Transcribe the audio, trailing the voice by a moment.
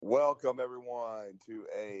Welcome, everyone, to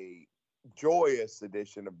a joyous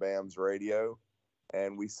edition of BAMSRadio.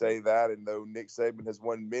 And we say that, and though Nick Saban has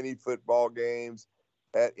won many football games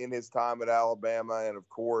in his time at Alabama, and of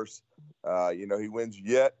course, he wins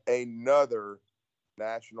yet another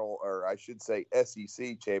national, or I should say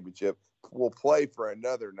SEC championship, will play for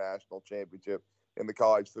another national championship in the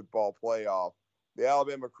college football playoff. The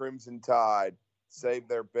Alabama Crimson Tide saved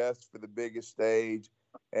their best for the biggest stage,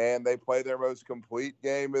 and they play their most complete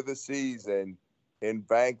game of the season in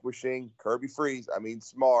vanquishing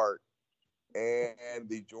Smart, and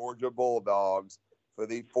the Georgia Bulldogs for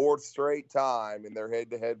the fourth straight time in their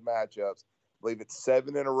head-to-head matchups. I believe it's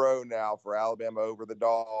 7 in a row now for Alabama over the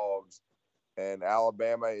Dogs, and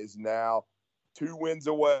Alabama is now 2 wins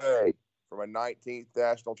away from a 19th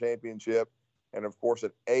national championship, and of course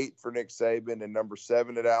an 8th for Nick Saban and number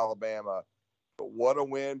 7 at Alabama. But what a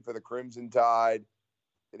win for the Crimson Tide.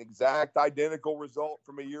 An exact identical result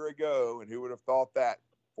from a year ago, and who would have thought that?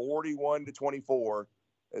 41-24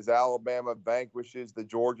 as Alabama vanquishes the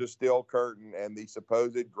Georgia Steel Curtain and the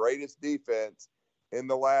supposed greatest defense in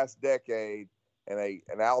the last decade, and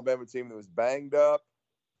an Alabama team that was banged up,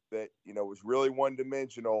 that was really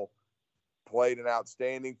one-dimensional, played an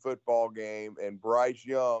outstanding football game, and Bryce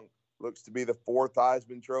Young looks to be the 4th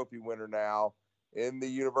Heisman Trophy winner now in the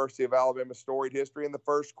University of Alabama storied history, and the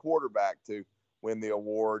first quarterback to win the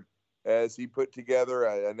award, as he put together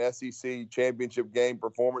an SEC championship game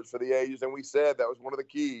performance for the ages. And we said that was one of the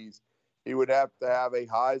keys. He would have to have a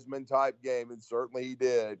Heisman-type game, and certainly he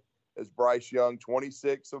did, as Bryce Young,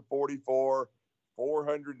 26 of 44,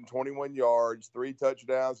 421 yards, 3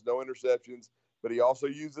 touchdowns, no interceptions, but he also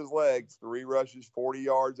used his legs, 3 rushes, 40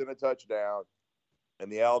 yards, and a touchdown.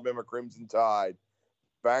 And the Alabama Crimson Tide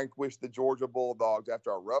vanquished the Georgia Bulldogs after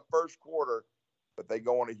a rough first quarter, but they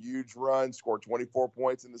go on a huge run, score 24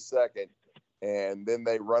 points in the second, and then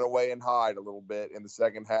they run away and hide a little bit in the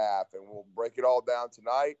second half. And we'll break it all down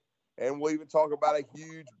tonight, and we'll even talk about a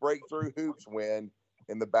huge breakthrough hoops win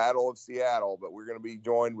in the Battle of Seattle. But we're going to be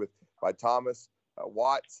joined by Thomas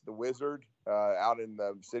Watts, the Wizard, out in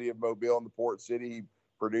the city of Mobile in the Port City. He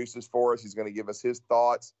produces for us. He's going to give us his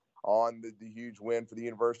thoughts on the huge win for the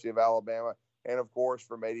University of Alabama. And, of course,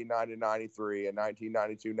 from 89 to 93, a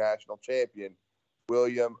 1992 national champion,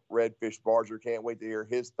 William Redfish Barger. Can't wait to hear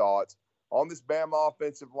his thoughts on this Bama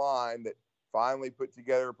offensive line that finally put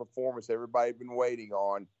together a performance everybody's been waiting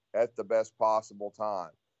on at the best possible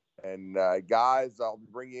time. And, guys, I'll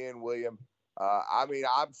bring you in, William. I'm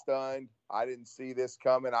stunned. I didn't see this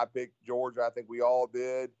coming. I picked Georgia. I think we all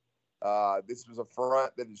did. This was a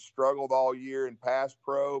front that has struggled all year in pass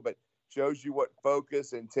pro, but shows you what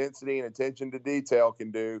focus, intensity, and attention to detail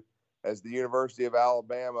can do, as the University of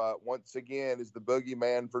Alabama, once again, is the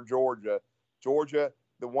boogeyman for Georgia. Georgia,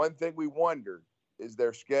 the one thing we wondered is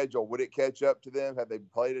their schedule. Would it catch up to them? Have they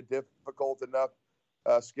played a difficult enough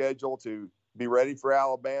schedule to be ready for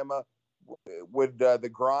Alabama? Would the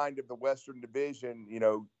grind of the Western Division,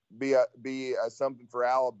 be something for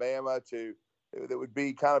Alabama that would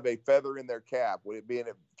be kind of a feather in their cap? Would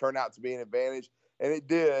it turn out to be an advantage? And it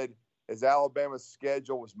did, as Alabama's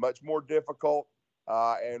schedule was much more difficult.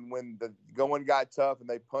 And when the going got tough and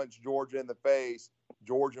they punched Georgia in the face,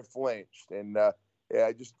 Georgia flinched. And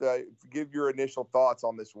just give your initial thoughts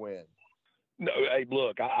on this win. No, hey,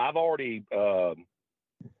 look, I've already I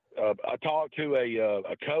talked to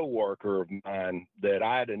a coworker of mine that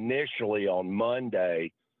I had initially on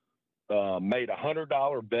Monday made a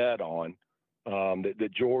 $100 bet on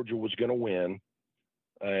that Georgia was going to win.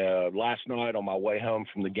 Last night on my way home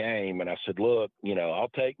from the game, and I said, look, I'll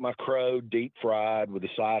take my crow deep fried with a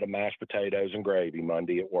side of mashed potatoes and gravy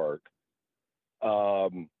Monday at work.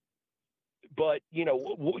 But,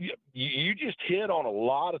 you just hit on a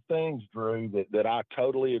lot of things, Drew, that I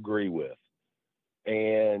totally agree with.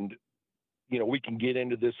 And, we can get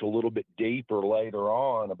into this a little bit deeper later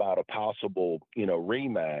on about a possible,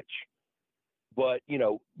 rematch. But,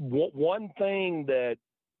 one thing that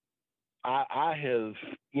I have,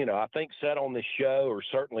 I think said on this show, or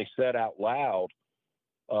certainly said out loud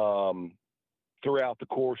throughout the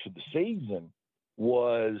course of the season,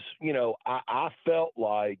 was, I felt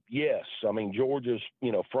like, yes, Georgia's,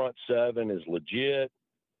 front seven is legit.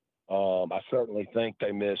 I certainly think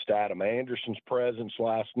they missed Adam Anderson's presence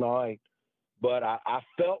last night, but I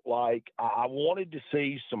felt like I wanted to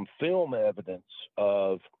see some film evidence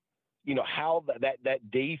of, how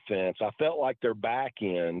that defense, I felt like their back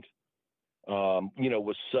end,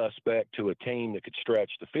 was suspect to a team that could stretch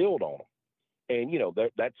the field on them. And,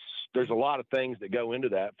 there's a lot of things that go into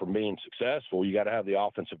that for being successful. You got to have the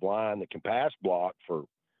offensive line that can pass block for,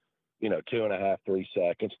 2.5, 3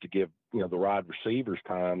 seconds to give, the wide receivers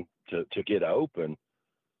time to get open.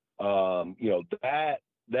 That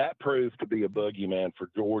proved to be a boogeyman for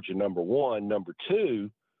Georgia, number one. Number two,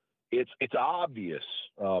 it's obvious.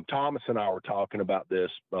 Thomas and I were talking about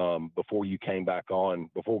this before you came back on,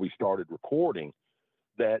 before we started recording,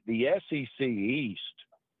 that the SEC East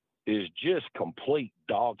is just complete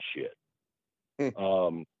dog shit. If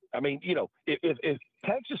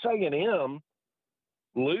Texas A&M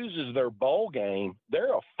loses their bowl game,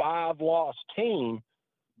 they're a 5-loss team,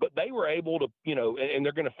 but they were able to, and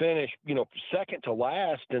they're going to finish, second to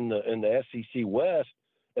last in the SEC West,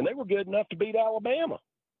 and they were good enough to beat Alabama.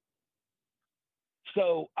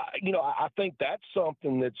 So, I think that's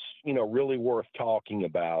something that's, really worth talking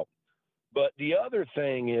about. But the other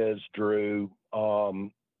thing is, Drew,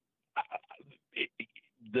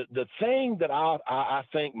 the thing that I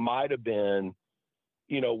think might have been,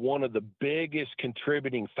 one of the biggest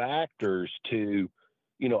contributing factors to,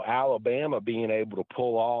 Alabama being able to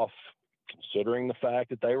pull off, considering the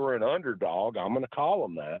fact that they were an underdog, I'm going to call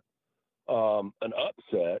them that, an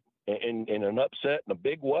upset, and an upset in a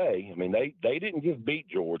big way. I mean, they didn't just beat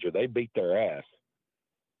Georgia, they beat their ass.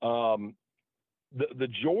 The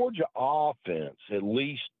Georgia offense, at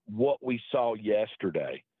least what we saw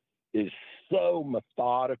yesterday, is so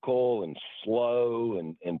methodical and slow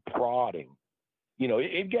and prodding.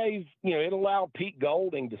 It allowed Pete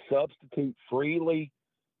Golding to substitute freely,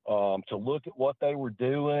 to look at what they were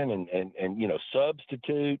doing and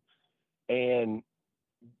substitute. And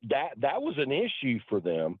that was an issue for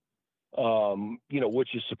them,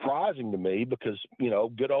 which is surprising to me because,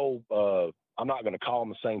 good old, I'm not going to call him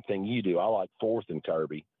the same thing you do. I like fourth and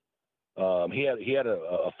Kirby. He had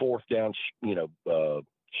a fourth down,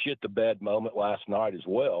 shit the bed moment last night as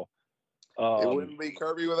well. It wouldn't be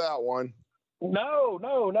Kirby without one. No.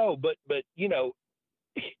 But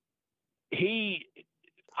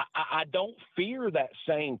I don't fear that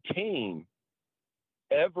same team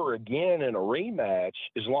ever again in a rematch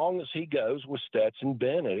as long as he goes with Stetson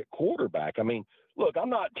Bennett at quarterback. I mean, look, I'm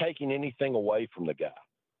not taking anything away from the guy.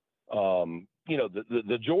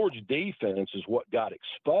 The Georgia defense is what got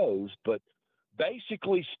exposed, but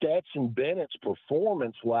basically Stetson Bennett's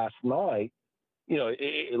performance last night,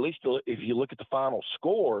 at least if you look at the final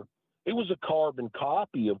score, it was a carbon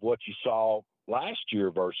copy of what you saw last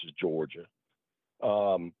year versus Georgia.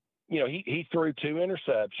 He threw 2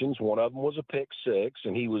 interceptions. One of them was a pick six,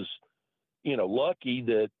 and he was, lucky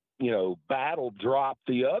that, Battle dropped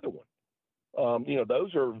the other one.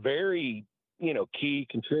 Those are very, key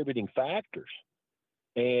contributing factors.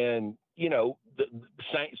 And, the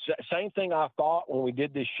same thing I thought when we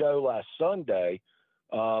did this show last Sunday,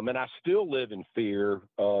 and I still live in fear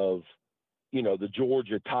of, the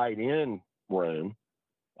Georgia tight end room.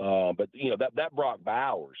 But, that Brock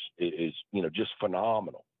Bowers is just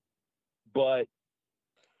phenomenal. But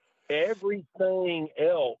everything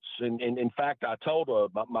else, and in fact, I told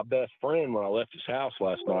my best friend when I left his house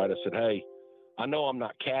last night, I said, hey, I know I'm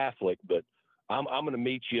not Catholic, but I'm going to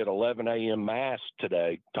meet you at 11 a.m. Mass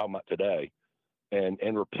today, talking about today, and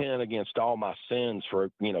repent against all my sins for,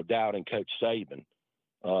 doubting Coach Saban.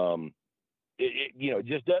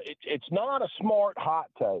 It's not a smart hot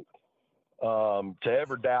take to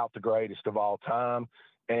ever doubt the greatest of all time.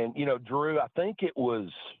 And, Drew, I think it was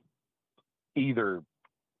either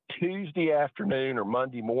Tuesday afternoon or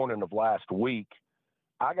Monday morning of last week,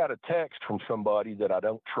 I got a text from somebody that I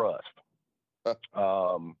don't trust,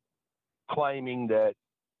 claiming that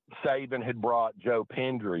Saban had brought Joe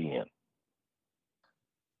Pendry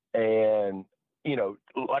in. And,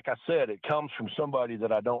 like I said, it comes from somebody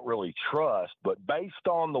that I don't really trust, but based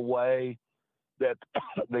on the way that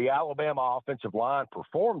the Alabama offensive line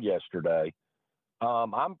performed yesterday,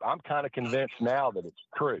 I'm kind of convinced now that it's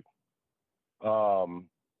true. The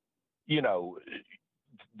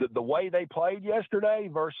way they played yesterday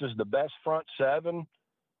versus the best front seven,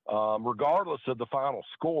 regardless of the final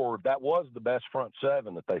score, that was the best front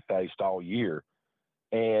seven that they faced all year.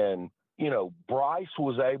 And, Bryce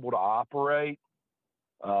was able to operate.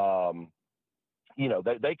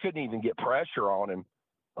 They couldn't even get pressure on him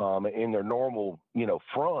in their normal,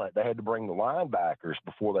 front. They had to bring the linebackers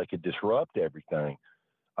before they could disrupt everything.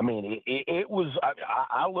 I mean, it was –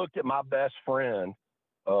 I looked at my best friend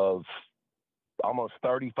of almost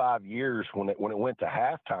 35 years when it went to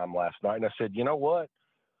halftime last night, and I said, you know what?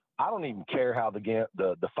 I don't even care how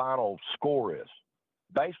the final score is.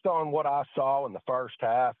 Based on what I saw in the first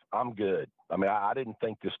half, I'm good. I mean, I didn't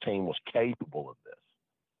think this team was capable of this.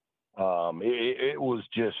 It was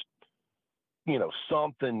just,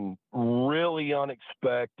 something really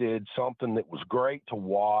unexpected, something that was great to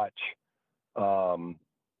watch.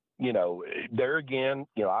 there again,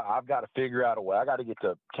 I've got to figure out a way. I got to get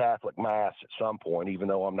to Catholic Mass at some point, even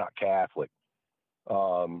though I'm not Catholic,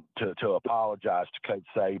 to apologize to Coach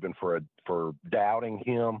Saban for doubting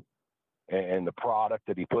him and the product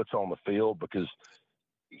that he puts on the field, because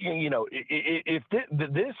if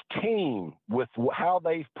this team, with how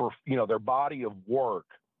they've, their body of work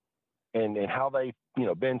and how they've,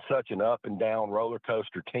 been such an up and down roller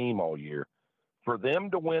coaster team all year, for them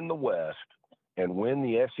to win the West and win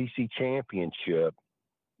the SEC championship,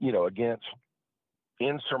 against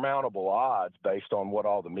insurmountable odds based on what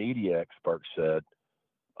all the media experts said,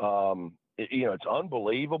 it's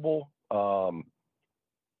unbelievable. I'm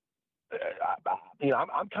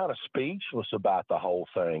kind of speechless about the whole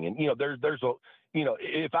thing. And, there's a,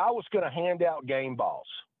 if I was going to hand out game balls,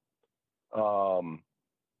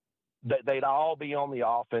 they'd all be on the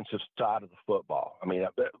offensive side of the football. I mean,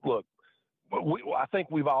 look, I think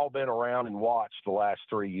we've all been around and watched the last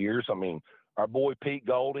 3 years. I mean, our boy Pete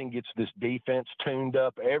Golding gets this defense tuned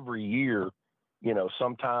up every year,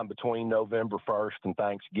 sometime between November 1st and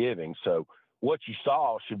Thanksgiving. So what you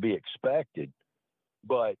saw should be expected.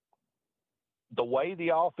 But the way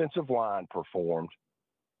the offensive line performed,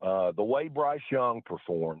 the way Bryce Young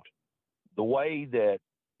performed, the way that,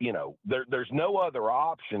 there's no other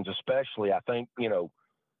options, especially, I think,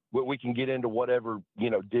 we can get into whatever,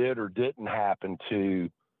 did or didn't happen to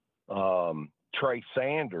Trey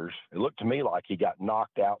Sanders. It looked to me like he got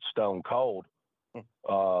knocked out stone cold.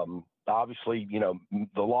 Obviously,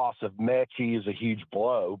 the loss of Mechie is a huge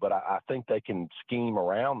blow, but I think they can scheme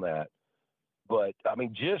around that. But, I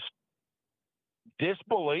mean, just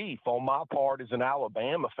disbelief on my part as an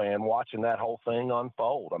Alabama fan watching that whole thing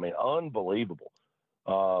unfold. I mean, unbelievable.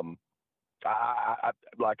 Like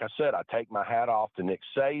I said, I take my hat off to Nick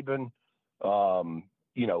Saban.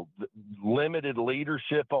 Limited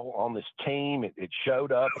leadership on this team. It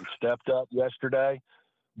showed up and stepped up yesterday.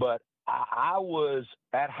 But I was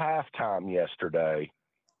at halftime yesterday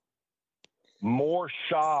more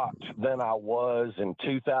shocked than I was in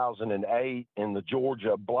 2008 in the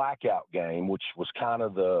Georgia blackout game, which was kind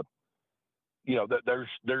of the,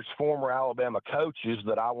 there's former Alabama coaches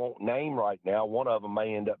that I won't name right now. One of them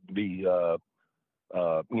may end up to be,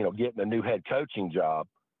 getting a new head coaching job,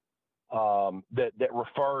 that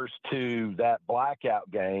refers to that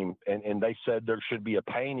blackout game. And they said there should be a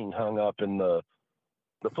painting hung up in the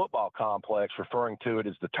football complex referring to it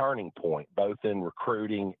as the turning point, both in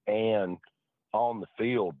recruiting and on the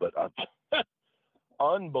field. But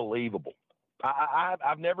unbelievable.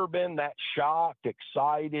 I've never been that shocked,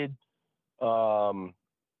 excited, knowing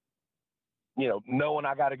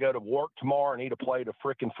I got to go to work tomorrow and eat a plate of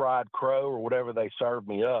frickin' fried crow or whatever they served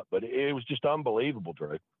me up. But it was just unbelievable,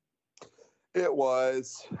 Drew. It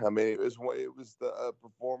was. I mean, it was the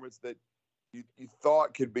performance that you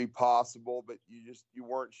thought could be possible, but you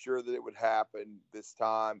weren't sure that it would happen this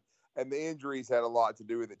time. And the injuries had a lot to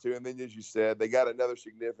do with it too. And then, as you said, they got another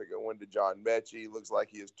significant one to John Mechie. Looks like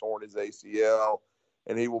he has torn his ACL,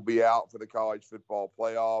 and he will be out for the college football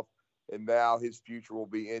playoff. And now his future will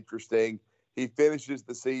be interesting. He finishes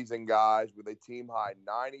the season, guys, with a team-high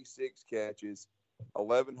 96 catches,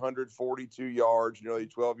 1,142 yards, nearly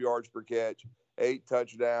 12 yards per catch, 8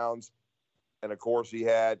 touchdowns. And, of course, he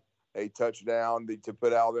had a touchdown to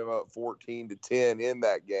put Alabama up 14-10 in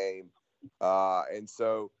that game. But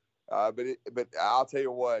I'll tell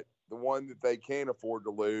you what, the one that they can't afford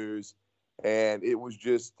to lose, and it was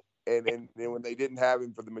just and when they didn't have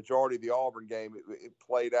him for the majority of the Auburn game, it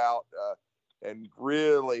played out and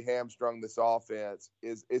really hamstrung this offense.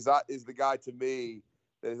 Is the guy to me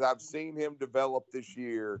that, as I've seen him develop this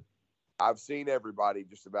year, I've seen everybody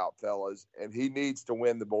just about, fellas, and he needs to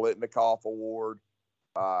win the Biletnikoff Award.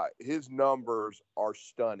 His numbers are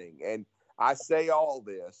stunning, and I say all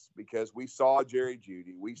this because we saw Jerry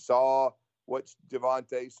Jeudy. We saw what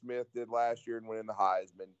Devontae Smith did last year and winning the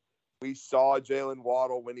Heisman. We saw Jalen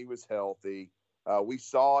Waddle when he was healthy. We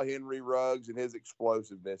saw Henry Ruggs and his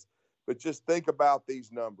explosiveness. But just think about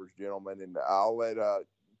these numbers, gentlemen, and I'll let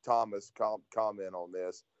Thomas comment on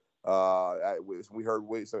this. We heard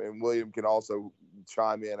and William can also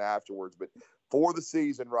chime in afterwards. But for the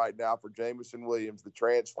season right now for Jamison Williams, the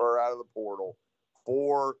transfer out of the portal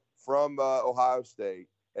from Ohio State,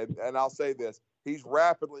 and I'll say this, he's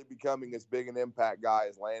rapidly becoming as big an impact guy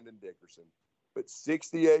as Landon Dickerson. But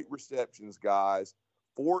 68 receptions, guys,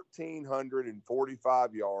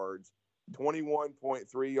 1,445 yards,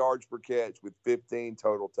 21.3 yards per catch with 15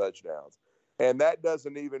 total touchdowns. And that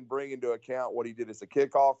doesn't even bring into account what he did as a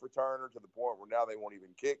kickoff returner, to the point where now they won't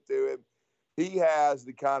even kick to him. He has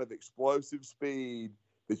the kind of explosive speed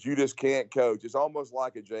that you just can't coach. It's almost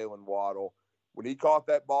like a Jalen Waddle. when he caught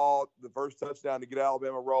that ball, the first touchdown to get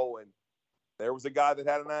Alabama rolling, there was a guy that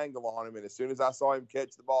had an angle on him. And as soon as I saw him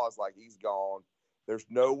catch the ball, it's like, he's gone. There's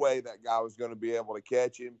no way that guy was going to be able to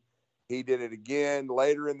catch him. He did it again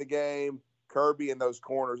later in the game. Kirby in those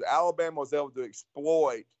corners. Alabama was able to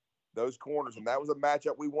exploit those corners, and that was a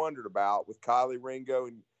matchup we wondered about with Kylie Ringo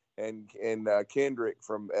and Kendrick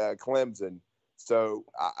from Clemson. So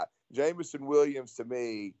Jamison Williams, to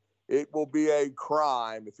me, it will be a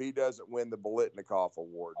crime if he doesn't win the Biletnikoff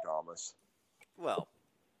Award, Thomas. Well,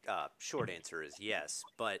 short answer is yes,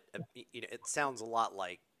 but it sounds a lot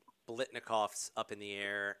like Biletnikoff's up in the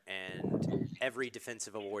air, and every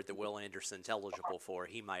defensive award that Will Anderson's eligible for,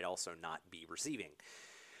 he might also not be receiving.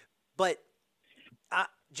 But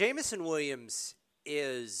Jamison Williams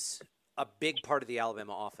is a big part of the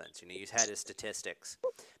Alabama offense. He's had his statistics.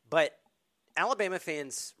 But Alabama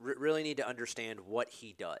fans really need to understand what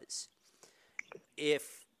he does.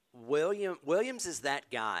 If Williams is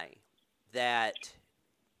that guy that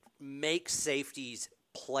makes safeties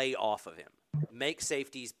play off of him, make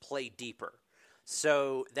safeties play deeper.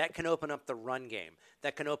 So that can open up the run game.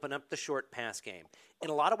 That can open up the short pass game. In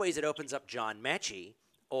a lot of ways, it opens up John Mechie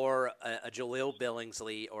or a Jaleel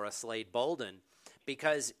Billingsley or a Slade Bolden,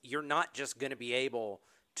 because you're not just going to be able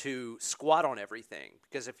to squat on everything.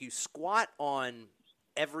 Because if you squat on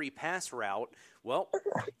every pass route, well,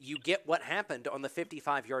 you get what happened on the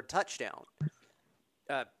 55-yard touchdown.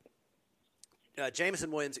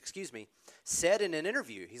 Jamison Williams, said in an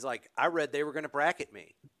interview, he's like, I read they were going to bracket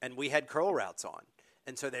me, and we had curl routes on.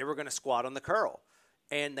 And so they were going to squat on the curl.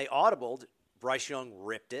 And they audibled. Bryce Young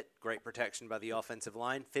ripped it. Great protection by the offensive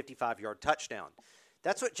line. 55-yard touchdown.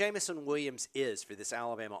 That's what Jamison Williams is for this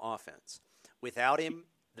Alabama offense. Without him,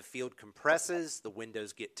 the field compresses, the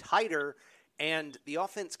windows get tighter, and the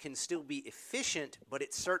offense can still be efficient, but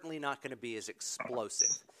it's certainly not going to be as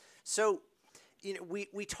explosive. So,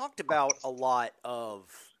 we talked about a lot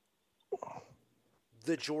of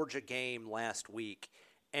the Georgia game last week,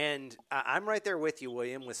 and I'm right there with you,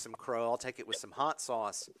 William, with some crow. I'll take it with some hot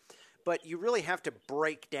sauce. But you really have to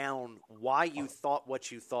break down why you thought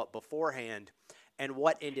what you thought beforehand and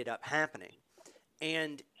what ended up happening.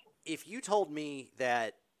 And if you told me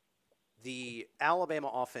that the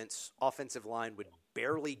Alabama offensive line would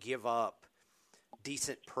barely give up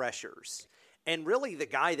decent pressures, and really the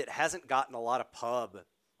guy that hasn't gotten a lot of pub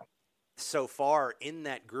so far in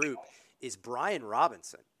that group is Brian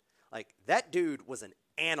Robinson. Like, that dude was an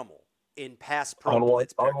animal in pass pro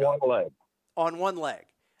blitz pickup. On one leg.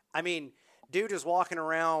 I mean, dude is walking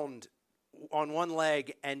around on one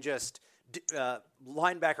leg and just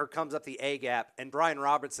linebacker comes up the A-gap, and Brian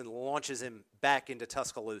Robinson launches him back into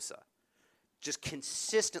Tuscaloosa. Just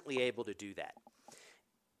consistently able to do that.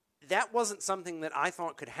 That wasn't something that I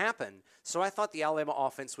thought could happen, so I thought the Alabama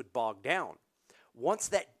offense would bog down. Once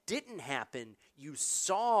that didn't happen, you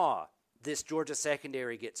saw this Georgia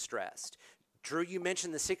secondary get stressed. Drew, you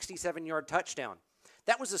mentioned the 67-yard touchdown.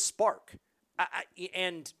 That was a spark.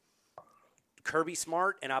 And Kirby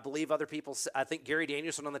Smart, and I believe other people, I think Gary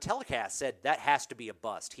Danielson on the telecast said that has to be a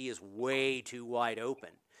bust. He is way too wide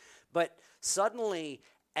open. But suddenly,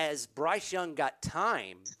 as Bryce Young got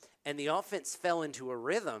time and the offense fell into a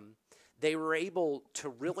rhythm, they were able to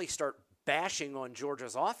really start bashing on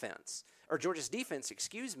Georgia's defense,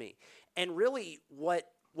 And really what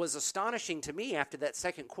was astonishing to me after that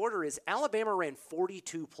second quarter is Alabama ran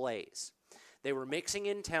 42 plays. They were mixing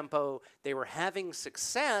in tempo, they were having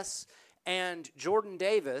success, and Jordan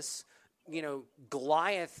Davis,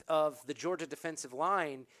 Goliath of the Georgia defensive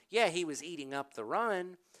line, he was eating up the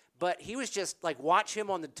run, but he was just like, watch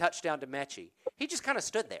him on the touchdown to Mechie. He just kind of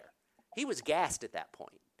stood there. He was gassed at that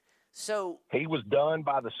point. So he was done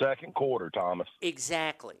by the second quarter, Thomas.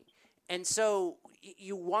 Exactly. And so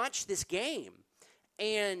you watch this game,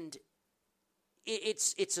 and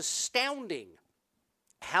it's astounding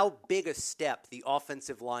how big a step the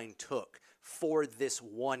offensive line took for this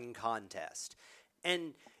one contest.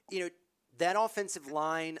 And, that offensive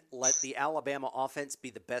line let the Alabama offense be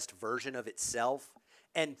the best version of itself.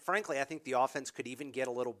 And frankly, I think the offense could even get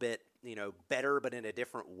a little bit, better, but in a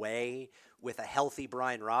different way with a healthy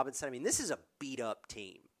Brian Robinson. I mean, this is a beat-up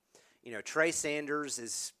team. Trey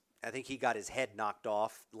Sanders I think he got his head knocked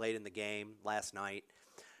off late in the game last night.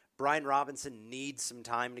 Brian Robinson needs some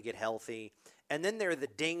time to get healthy. And then there are the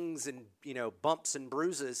dings and, bumps and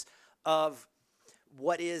bruises of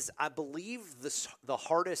what is, I believe, the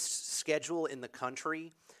hardest schedule in the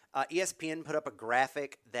country. ESPN put up a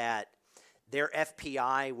graphic that their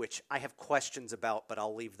FPI, which I have questions about, but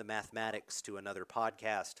I'll leave the mathematics to another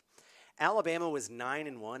podcast. Alabama was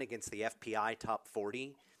 9-1 against the FPI top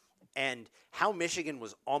 40, And how Michigan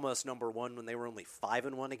was almost number one when they were only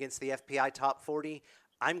 5-1 against the FPI top 40,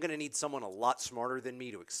 I'm going to need someone a lot smarter than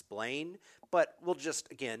me to explain, but we'll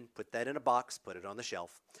just, again, put that in a box, put it on the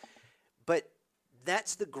shelf. But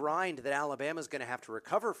that's the grind that Alabama's going to have to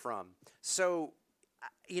recover from. So,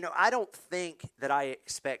 I don't think that I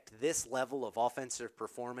expect this level of offensive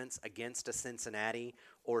performance against a Cincinnati,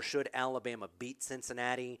 or should Alabama beat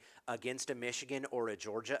Cincinnati against a Michigan or a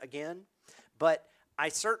Georgia again. But I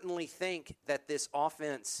certainly think that this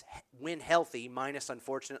offense, when healthy, minus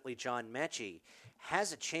unfortunately John Mechie,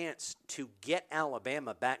 has a chance to get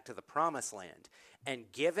Alabama back to the promised land.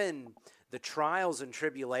 And given the trials and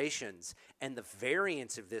tribulations and the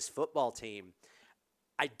variance of this football team,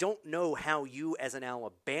 I don't know how you as an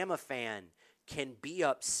Alabama fan can be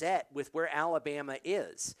upset with where Alabama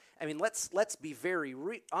is. I mean, let's be very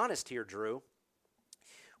honest here, Drew.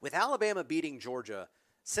 With Alabama beating Georgia,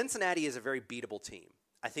 Cincinnati is a very beatable team.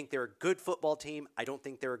 I think they're a good football team. I don't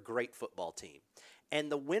think they're a great football team.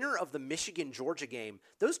 And the winner of the Michigan-Georgia game,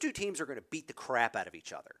 those two teams are going to beat the crap out of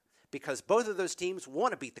each other because both of those teams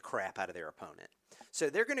want to beat the crap out of their opponent. So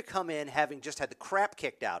they're going to come in having just had the crap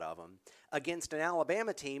kicked out of them against an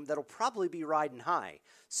Alabama team that'll probably be riding high.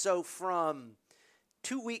 So from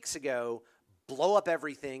 2 weeks ago, blow up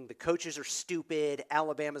everything, the coaches are stupid,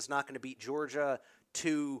 Alabama's not going to beat Georgia,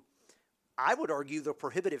 to, I would argue, the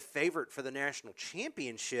prohibitive favorite for the national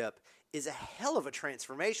championship is a hell of a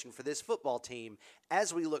transformation for this football team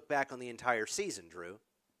as we look back on the entire season, Drew.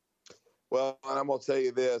 Well, and I'm going to tell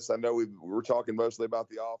you this. I know we're talking mostly about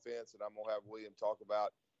the offense, and I'm going to have William talk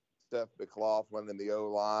about Steph McLaughlin and the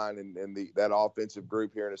O-line and that offensive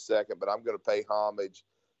group here in a second, but I'm going to pay homage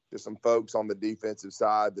to some folks on the defensive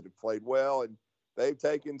side that have played well, and they've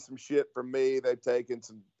taken some shit from me. They've taken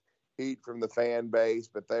some heat from the fan base,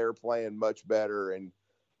 but they are playing much better. And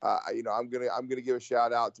I'm gonna give a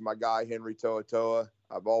shout out to my guy Henry To'oTo'o.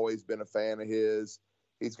 I've always been a fan of his.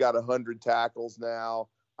 He's got 100 tackles now.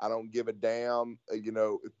 I don't give a damn.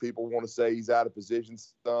 If people want to say he's out of position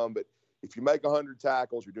some, but if you make 100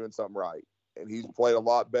 tackles, you're doing something right. And he's played a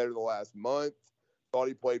lot better the last month. Thought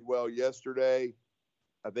he played well yesterday.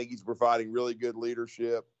 I think he's providing really good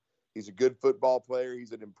leadership. He's a good football player.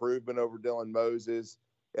 He's an improvement over Dylan Moses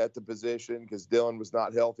at the position because Dylan was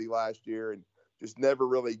not healthy last year and just never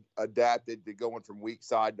really adapted to going from weak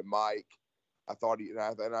side to Mike. I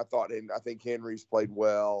think Henry's played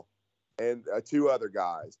well. And two other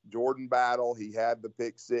guys, Jordan Battle, he had the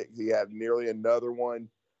pick six. He had nearly another one.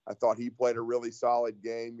 I thought he played a really solid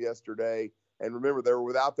game yesterday. And remember, they were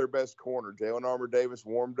without their best corner. Jalen Armour-Davis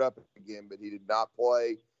warmed up again, but he did not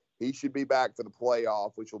play. He should be back for the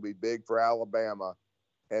playoff, which will be big for Alabama.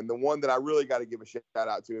 And the one that I really got to give a shout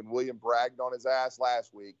out to, and William bragged on his ass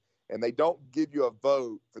last week, and they don't give you a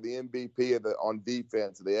vote for the MVP on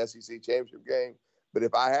defense of the SEC championship game, but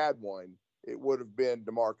if I had one, it would have been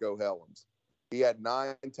DeMarco Hellams. He had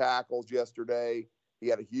 9 tackles yesterday. He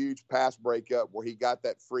had a huge pass breakup where he got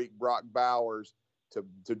that freak Brock Bowers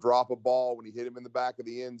to drop a ball when he hit him in the back of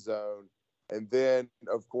the end zone. And then,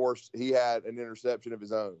 of course, he had an interception of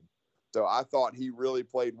his own. So I thought he really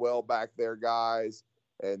played well back there, guys.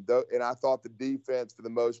 And I thought the defense, for the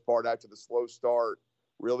most part, after the slow start,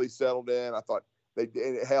 really settled in. I thought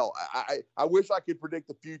I wish I could predict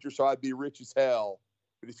the future so I'd be rich as hell.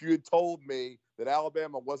 But if you had told me that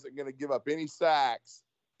Alabama wasn't going to give up any sacks,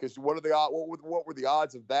 because what were the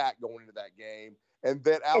odds of that going into that game, and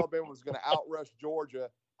that Alabama was going to outrush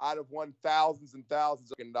Georgia, I'd have won thousands and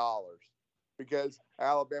thousands of dollars, because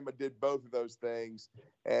Alabama did both of those things.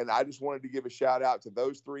 And I just wanted to give a shout out to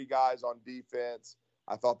those 3 guys on defense.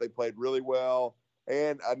 I thought they played really well.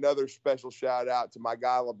 And another special shout out to my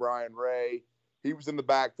guy, LeBron Ray. He was in the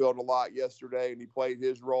backfield a lot yesterday, and he played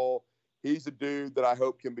his role. He's a dude that I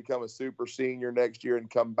hope can become a super senior next year and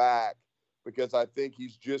come back, because I think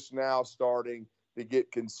he's just now starting to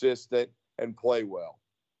get consistent and play well.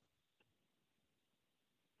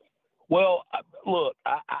 Well, look,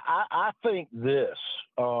 I think this,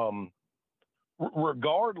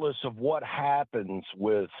 regardless of what happens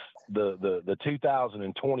with the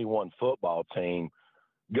 2021 football team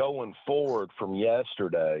going forward from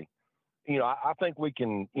yesterday, I think we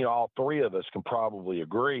can, all 3 of us can probably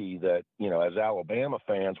agree that, as Alabama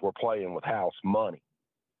fans, we're playing with house money.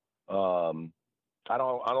 I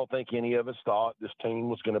don't think any of us thought this team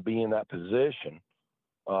was going to be in that position.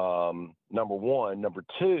 Number one. Number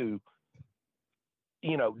two,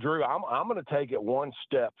 Drew, I'm going to take it one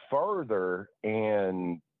step further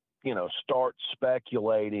and, start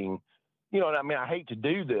speculating. And I mean, I hate to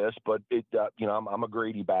do this, but I'm a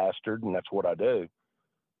greedy bastard, and that's what I do.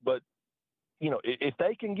 But if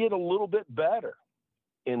they can get a little bit better,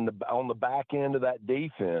 on the back end of that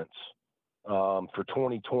defense for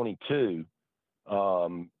 2022,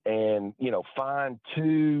 and find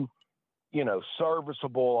two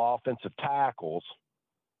serviceable offensive tackles.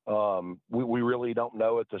 We really don't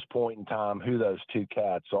know at this point in time who those two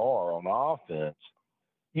cats are on offense.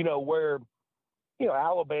 Where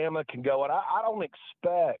Alabama can go, and I don't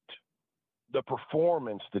expect the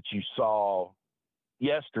performance that you saw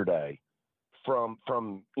yesterday from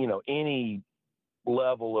any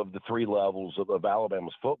level of the three levels of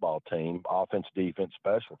Alabama's football team: offense, defense,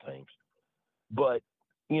 special teams. But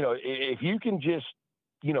if you can just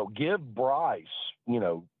give Bryce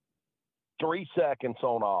 3 seconds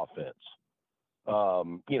on offense,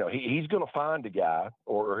 he's going to find a guy,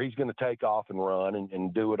 or he's going to take off and run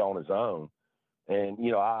and do it on his own. And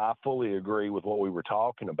I fully agree with what we were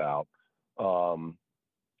talking about.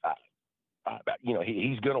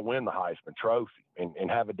 He's going to win the Heisman Trophy and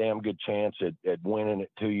have a damn good chance at winning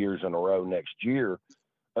it 2 years in a row next year,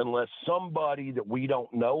 unless somebody that we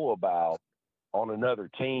don't know about on another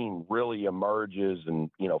team really emerges and,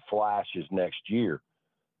 flashes next year.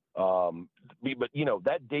 But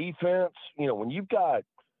that defense, when you've got,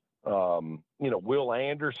 Will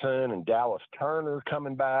Anderson and Dallas Turner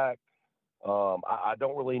coming back, I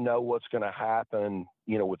don't really know what's going to happen,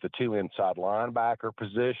 with the two inside linebacker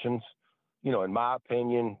positions. In my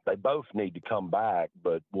opinion, they both need to come back,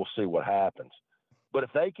 but we'll see what happens. But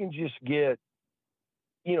if they can just get,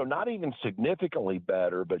 not even significantly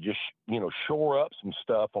better, but just, shore up some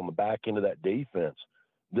stuff on the back end of that defense,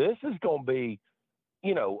 this is going to be,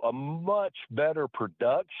 a much better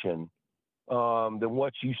production than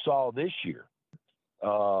what you saw this year.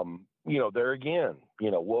 There again,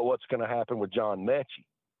 what's going to happen with John Mechie.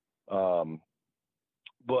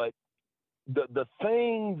 But the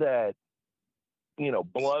thing that,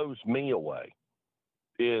 blows me away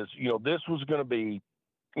is, this was going to be,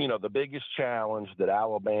 the biggest challenge that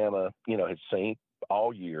Alabama, has seen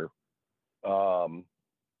all year.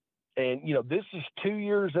 And, this is 2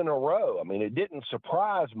 years in a row. I mean, it didn't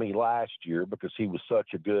surprise me last year because he was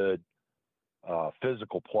such a good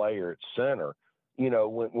physical player at center.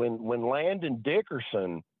 When Landon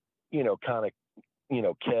Dickerson, kind of,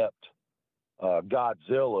 kept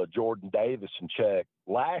Godzilla, Jordan Davis in check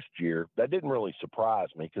last year, that didn't really surprise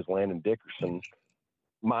me because Landon Dickerson,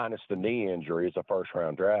 minus the knee injury, is a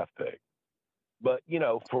first-round draft pick. But,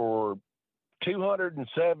 for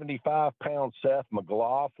 275-pound Seth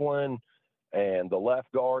McLaughlin and the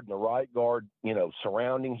left guard and the right guard,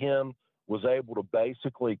 surrounding him, was able to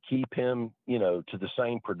basically keep him, to the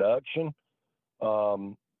same production.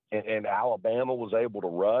 And Alabama was able to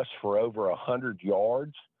rush for over 100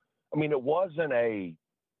 yards. I mean, it wasn't a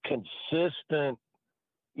consistent,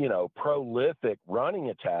 prolific running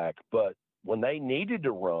attack, but when they needed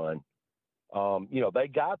to run, they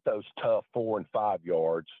got those tough 4 and 5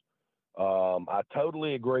 yards. I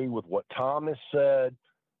totally agree with what Thomas said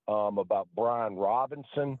about Brian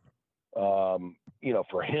Robinson.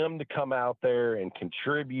 For him to come out there and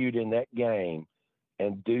contribute in that game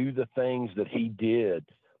and do the things that he did,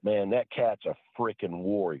 man, that cat's a freaking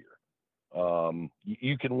warrior.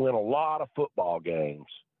 You can win a lot of football games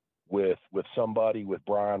with somebody with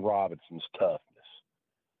Brian Robinson's toughness.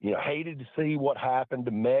 Hated to see what happened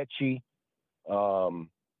to Mechie,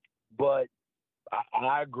 but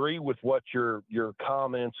I agree with what your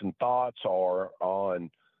comments and thoughts are on,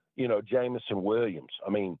 Jamison Williams. I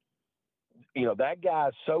mean, that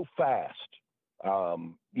guy's so fast.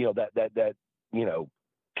 That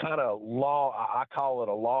kind of long, I call it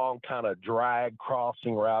a long kind of drag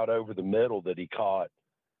crossing route over the middle that he caught,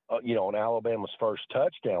 on Alabama's first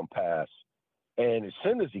touchdown pass. And as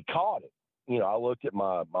soon as he caught it, I looked at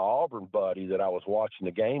my Auburn buddy that I was watching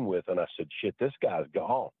the game with, and I said, shit, this guy's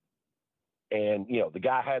gone. And, the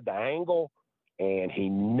guy had the angle, and he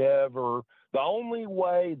never – the only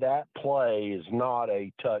way that play is not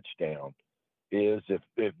a touchdown is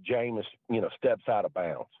if Jameis, steps out of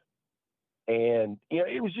bounds. And,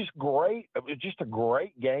 it was just great. It was just a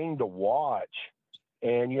great game to watch.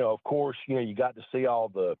 And, of course, you got to see all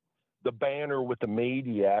the banner with the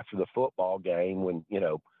media after the football game when,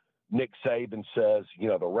 Nick Saban says,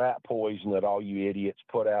 the rat poison that all you idiots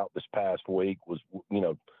put out this past week was,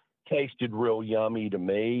 tasted real yummy to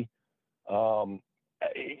me.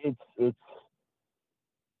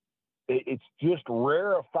 It's just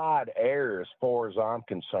rarefied air as far as I'm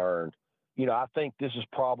concerned. I think this has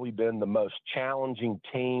probably been the most challenging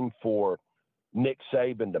team for Nick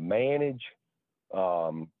Saban to manage.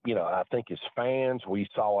 I think as fans, we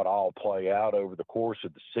saw it all play out over the course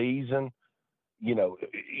of the season.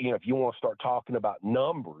 If you want to start talking about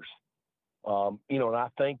numbers, And I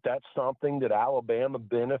think that's something that Alabama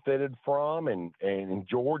benefited from, and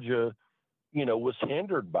Georgia, was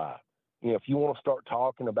hindered by. If you want to start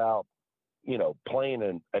talking about, playing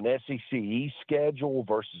an SEC East schedule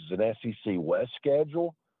versus an SEC West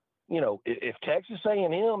schedule, if Texas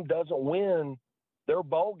A&M doesn't win their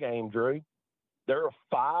bowl game, Drew, they're a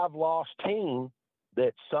 5-loss team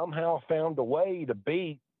that somehow found a way to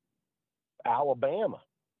beat Alabama.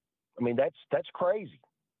 I mean, that's crazy.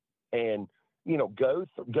 And, go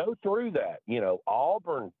through that.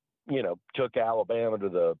 Auburn, took Alabama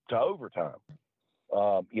to overtime.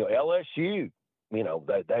 LSU,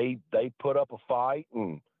 they put up a fight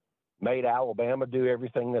and made Alabama do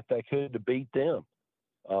everything that they could to beat them.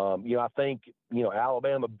 I think,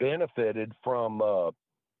 Alabama benefited from,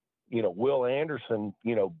 Will Anderson,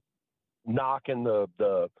 knocking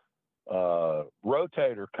the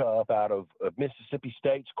rotator cuff out of Mississippi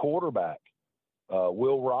State's quarterback,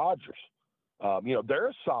 Will Rogers. They're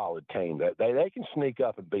a solid team. That they can sneak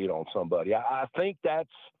up and beat on somebody. I think that's,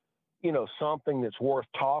 something that's worth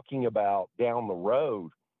talking about down the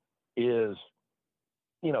road is,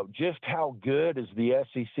 just how good is the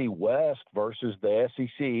SEC West versus the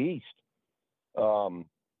SEC East. I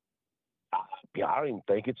don't even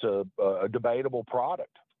think it's a debatable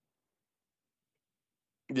product.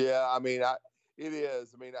 Yeah, I mean, it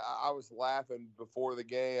is. I mean, I was laughing before the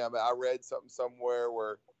game. I mean, I read something somewhere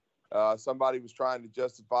where somebody was trying to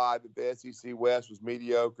justify that the SEC West was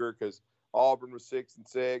mediocre because Auburn was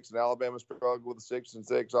 6-6, and Alabama struggled with a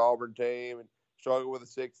 6-6 Auburn team, and struggled with a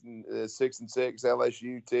 6-6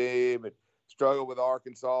 LSU team, and struggled with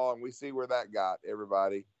Arkansas, and we see where that got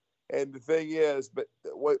everybody. And the thing is, but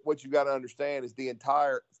what you got to understand is the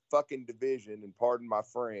entire fucking division, and pardon my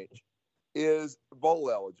French, is bowl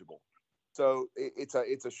eligible. So it's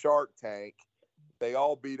a Shark Tank. They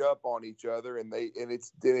all beat up on each other, and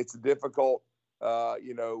it's a difficult, a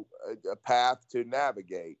path to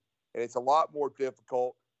navigate. And it's a lot more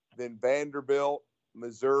difficult than Vanderbilt,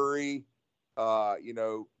 Missouri,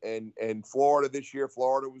 and Florida this year.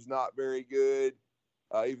 Florida was not very good,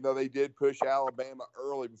 even though they did push Alabama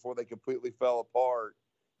early before they completely fell apart.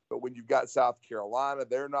 But when you've got South Carolina,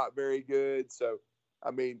 they're not very good. So,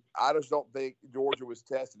 I mean, I just don't think Georgia was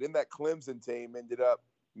tested. And that Clemson team ended up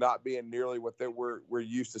not being nearly what we're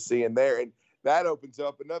used to seeing there. And that opens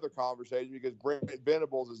up another conversation because Brent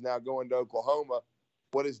Venables is now going to Oklahoma.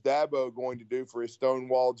 What is Dabo going to do for his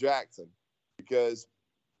Stonewall Jackson? Because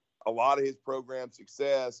a lot of his program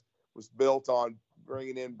success was built on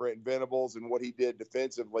bringing in Brent Venables and what he did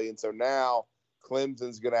defensively. And so now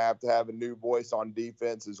Clemson's going to have a new voice on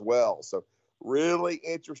defense as well. So really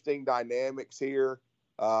interesting dynamics here.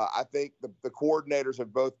 I think the coordinators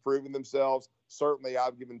have both proven themselves. Certainly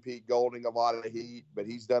I've given Pete Golding a lot of heat, but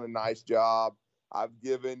he's done a nice job. I've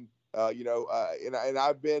given, and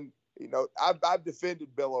I've been, I've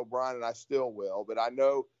defended Bill O'Brien, and I still will, but I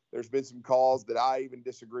know there's been some calls that I even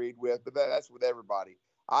disagreed with, but that's with everybody.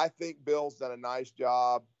 I think Bill's done a nice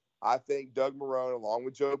job. I think Doug Marrone, along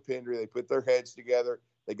with Joe Pendry, they put their heads together.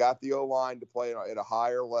 They got the O-line to play at a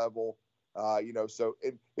higher level. So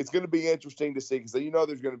it's going to be interesting to see because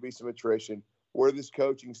there's going to be some attrition where this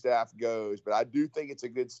coaching staff goes. But I do think it's a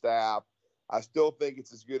good staff. I still think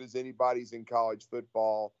it's as good as anybody's in college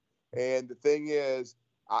football. And the thing is,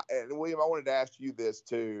 and William, I wanted to ask you this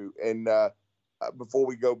too, and before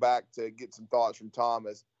we go back to get some thoughts from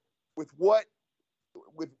Thomas, with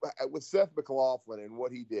Seth McLaughlin and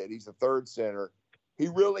what he did, he's the third center. He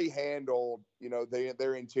really handled,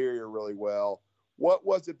 their interior really well. What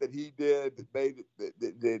was it that he did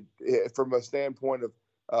that did from a standpoint of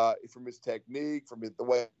from his technique, from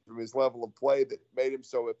his level of play that made him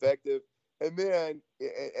so effective? And then,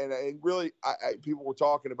 and really, people were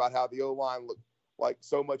talking about how the O-line looked like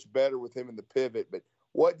so much better with him in the pivot. But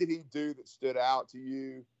what did he do that stood out to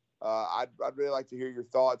you? I'd really like to hear your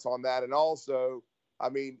thoughts on that. And also, I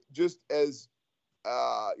mean, just as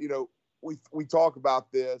we talk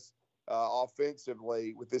about this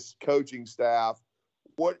offensively with this coaching staff.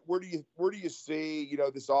 Where do you see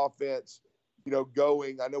this offense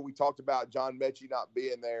going? I know we talked about John Mechie not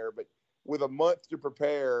being there, but with a month to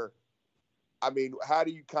prepare, I mean, how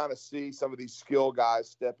do you kind of see some of these skill guys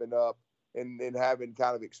stepping up and having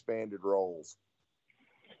kind of expanded roles?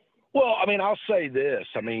 Well, I mean, I'll say this.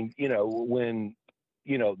 I mean, when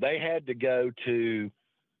they had to go to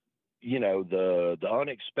the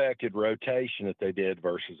unexpected rotation that they did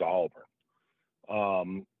versus Auburn.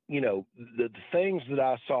 The things that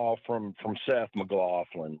I saw from Seth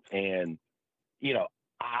McLaughlin, and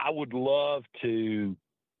I would love to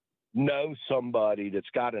know somebody that's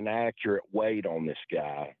got an accurate weight on this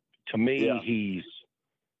guy. To me, he's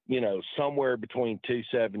somewhere between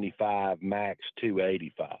 275, max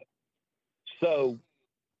 285. So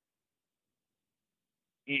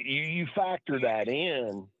you factor that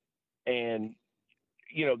in, and,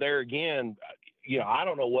 there again, I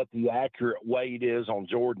don't know what the accurate weight is on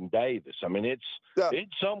Jordan Davis. I mean, it's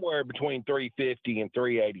somewhere between 350 and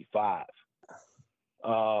 385.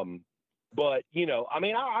 But,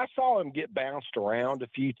 I saw him get bounced around a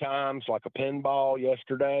few times like a pinball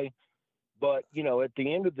yesterday. But, at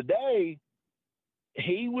the end of the day,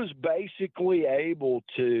 he was basically able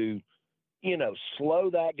to, slow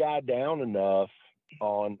that guy down enough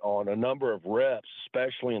on a number of reps,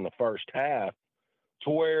 especially in the first half, to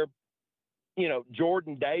where,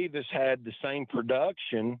 Jordan Davis had the same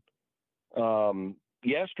production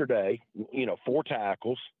yesterday, 4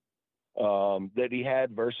 tackles that he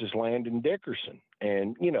had versus Landon Dickerson.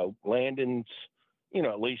 And, Landon's,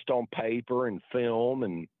 at least on paper and film,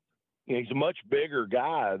 and he's a much bigger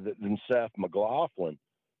guy than Seth McLaughlin.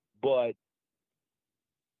 But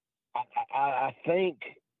I think,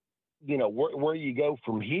 where you go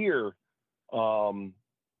from here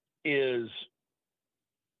is,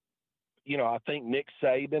 I think Nick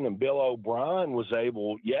Saban and Bill O'Brien was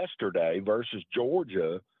able yesterday versus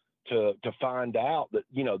Georgia to find out that,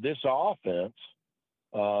 this offense,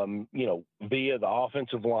 via the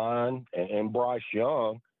offensive line and Bryce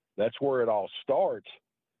Young, that's where it all starts.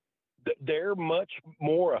 They're much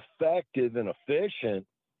more effective and efficient,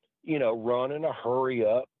 running a hurry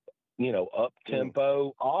up, up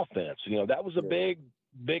tempo offense. That was a big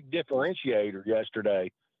differentiator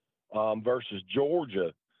yesterday versus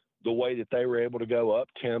Georgia, the way that they were able to go up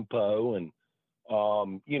tempo. And,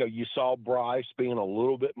 you saw Bryce being a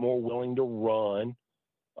little bit more willing to run.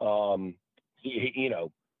 As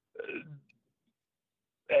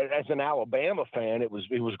an Alabama fan, it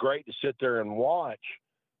was great to sit there and watch,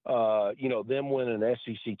 them win an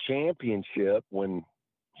SEC championship when,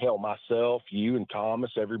 hell, myself, you and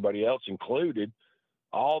Thomas, everybody else included,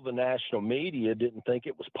 all the national media didn't think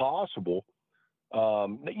it was possible.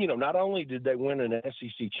 Not only did they win an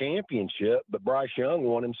SEC championship, but Bryce Young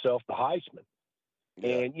won himself the Heisman.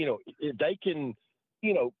 Yeah. And, if they can,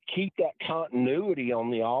 keep that continuity on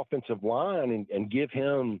the offensive line and give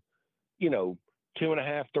him,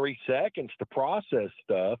 2.5, 3 seconds to process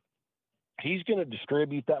stuff, he's going to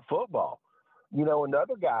distribute that football.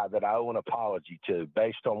 Another guy that I owe an apology to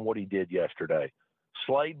based on what he did yesterday,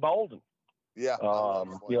 Slade Bolden. Yeah.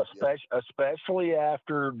 Especially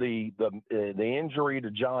after the injury to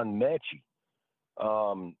John Mechie,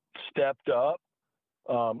 stepped up.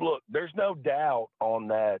 Look, there's no doubt on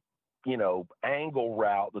that, angle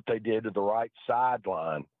route that they did to the right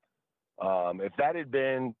sideline. If that had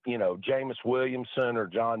been, Jameis Williamson or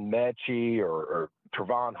John Mechie or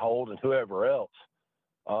Trevon Holden, whoever else,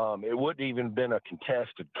 it wouldn't even been a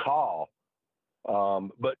contested call.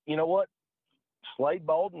 But you know what? Slade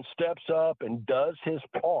Bolden steps up and does his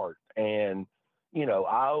part. And,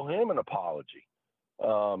 I owe him an apology,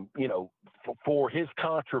 for his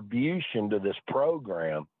contribution to this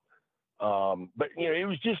program. But, it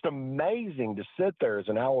was just amazing to sit there as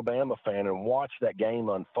an Alabama fan and watch that game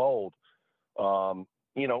unfold. I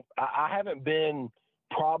haven't been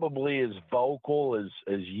probably as vocal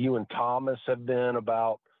as you and Thomas have been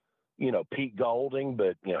about, Pete Golding,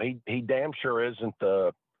 but, he damn sure isn't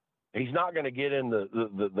he's not going to get in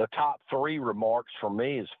the top 3 remarks from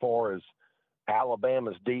me as far as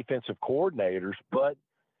Alabama's defensive coordinators, but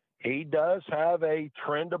he does have a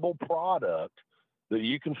trendable product that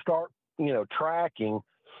you can start, tracking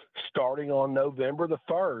starting on November the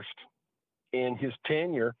 1st in his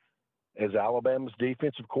tenure as Alabama's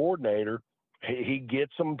defensive coordinator. He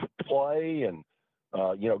gets them to play and,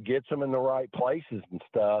 gets them in the right places and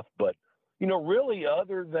stuff. But, really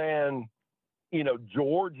other than,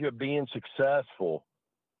 Georgia being successful,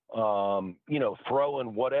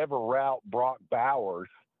 throwing whatever route Brock Bowers,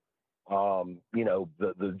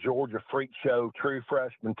 the Georgia freak show true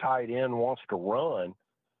freshman tight end wants to run,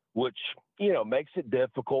 which, makes it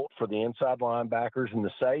difficult for the inside linebackers and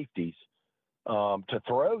the safeties to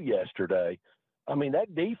throw yesterday. I mean,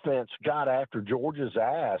 that defense got after Georgia's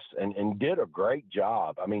ass and did a great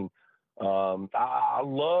job. I mean, I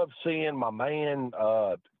love seeing my man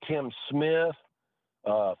Tim Smith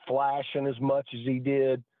flashing as much as he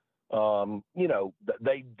did.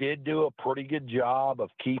 They did do a pretty good job of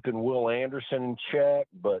keeping Will Anderson in check,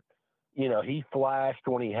 but, he flashed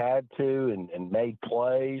when he had to and made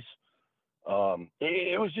plays.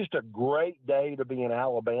 It was just a great day to be an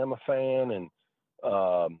Alabama fan. And,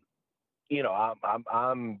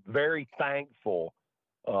 I'm very thankful.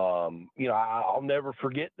 I'll never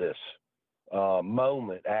forget this.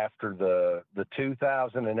 moment after the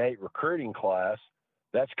 2008 recruiting class.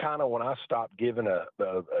 That's kind of when I stopped giving a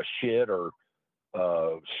shit or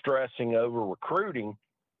stressing over recruiting.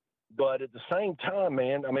 But at the same time,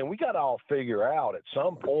 man, I mean, we got to all figure out at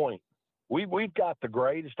some point, we've got the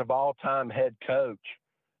greatest of all time head coach,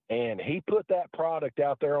 and he put that product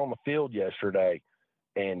out there on the field yesterday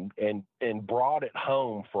and brought it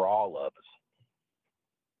home for all of us.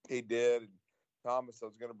 He did. Thomas, I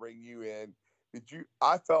was going to bring you in.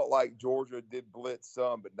 I felt like Georgia did blitz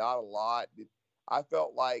some, but not a lot. I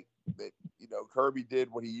felt like that, Kirby did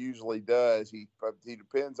what he usually does. He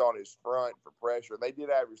depends on his front for pressure. They did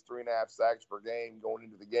average 3.5 sacks per game going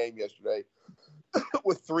into the game yesterday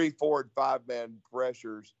with 3, 4, and 5-man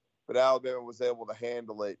pressures, but Alabama was able to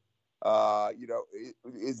handle it.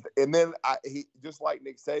 He just like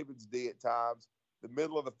Nick Saban's D at times, the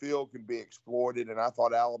middle of the field can be exploited, and I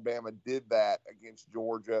thought Alabama did that against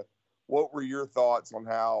Georgia. What were your thoughts on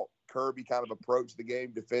how Kirby kind of approached the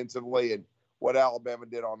game defensively and what Alabama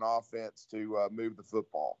did on offense to move the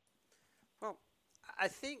football? Well, I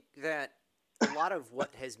think that a lot of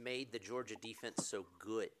what has made the Georgia defense so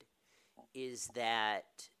good is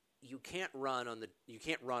that you can't run on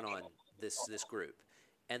this group.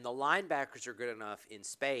 And the linebackers are good enough in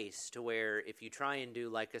space to where if you try and do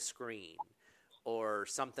like a screen or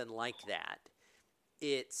something like that,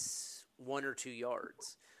 it's 1 or 2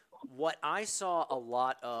 yards. What I saw a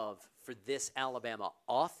lot of for this Alabama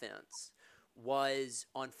offense was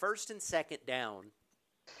on first and second down,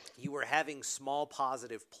 you were having small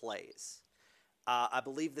positive plays. I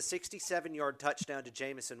believe the 67-yard touchdown to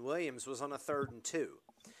Jamison Williams was on a 3rd and 2.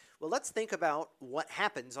 Well, let's think about what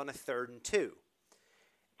happens on a 3rd and 2.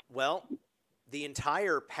 Well, the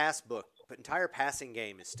entire passing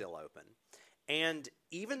game is still open. And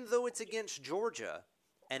even though it's against Georgia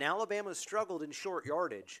and Alabama struggled in short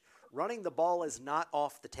yardage, running the ball is not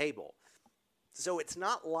off the table. So it's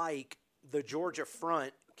not like the Georgia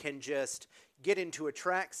front can just get into a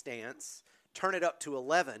track stance, turn it up to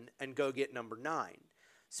 11, and go get number 9.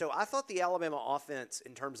 So I thought the Alabama offense,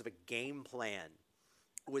 in terms of a game plan,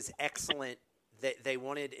 was excellent. They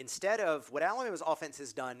wanted, instead of what Alabama's offense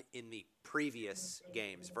has done in the previous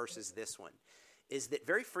games versus this one, is that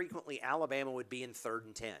very frequently Alabama would be in 3rd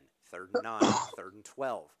and 10, 3rd and 9, 3rd and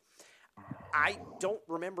 12. I don't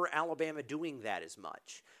remember Alabama doing that as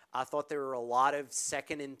much. I thought there were a lot of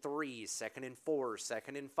 2nd and 3s, 2nd and 4s,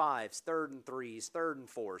 2nd and 5s, 3rd and 3s, 3rd and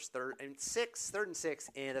 4s, 3rd and 6,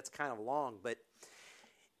 and that's kind of long, but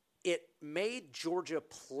it made Georgia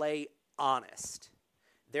play honest.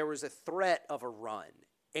 There was a threat of a run.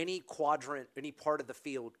 Any quadrant, any part of the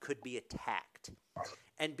field could be attacked.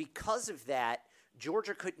 And because of that,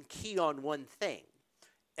 Georgia couldn't key on one thing.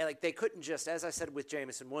 And like they couldn't just, as I said with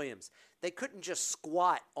Jamison Williams, they couldn't just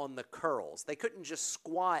squat on the curls. They couldn't just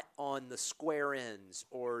squat on the square ends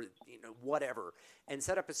or whatever and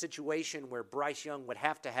set up a situation where Bryce Young would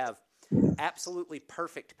have to have absolutely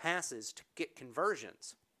perfect passes to get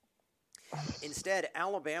conversions. Instead,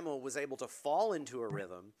 Alabama was able to fall into a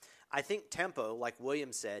rhythm. I think tempo, like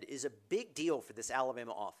Williams said, is a big deal for this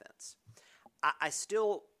Alabama offense. I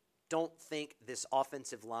still don't think this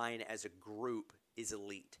offensive line as a group is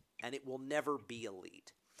elite, and it will never be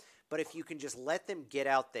elite. But if you can just let them get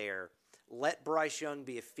out there, let Bryce Young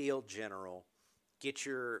be a field general, get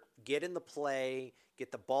in the play,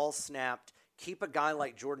 get the ball snapped, keep a guy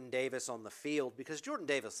like Jordan Davis on the field, because Jordan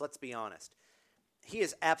Davis, let's be honest, he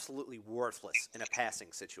is absolutely worthless in a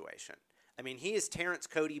passing situation. I mean, he is Terrence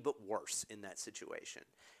Cody, but worse in that situation.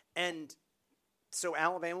 And so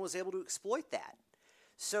Alabama was able to exploit that.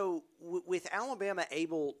 So with Alabama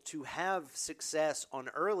able to have success on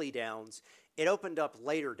early downs, it opened up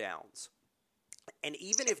later downs. And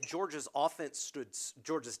even if Georgia's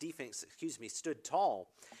defense stood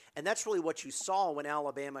tall, and that's really what you saw when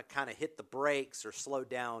Alabama kind of hit the brakes or slowed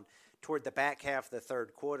down toward the back half of the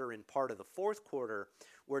third quarter and part of the fourth quarter,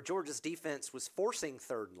 where Georgia's defense was forcing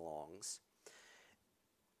 3rd and longs.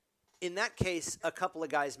 In that case, a couple of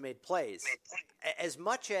guys made plays. As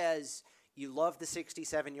much as you love the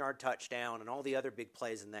 67-yard touchdown and all the other big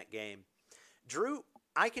plays in that game, Drew,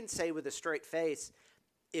 I can say with a straight face,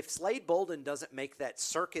 if Slade Bolden doesn't make that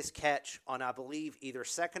circus catch on, I believe, either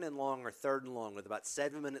 2nd and long or 3rd and long with about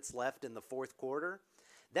 7 minutes left in the fourth quarter,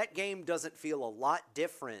 that game doesn't feel a lot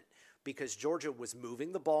different because Georgia was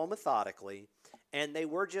moving the ball methodically, and they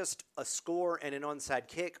were just a score and an onside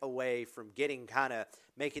kick away from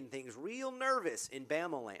making things real nervous in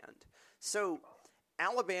Bama land. So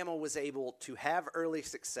Alabama was able to have early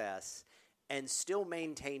success and still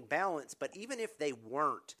maintain balance, but even if they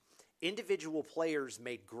weren't, individual players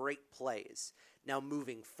made great plays. Now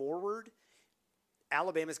moving forward,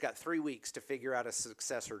 Alabama's got 3 weeks to figure out a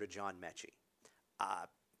successor to John Mechie.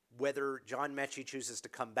 Whether John Mechie chooses to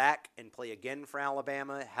come back and play again for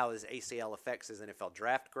Alabama, how his ACL affects his NFL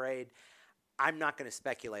draft grade, I'm not going to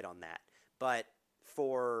speculate on that. But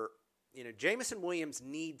Jamison Williams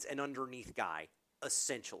needs an underneath guy,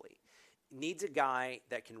 essentially. Needs a guy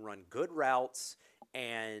that can run good routes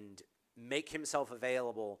and make himself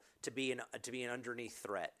available to be an underneath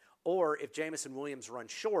threat. Or if Jamison Williams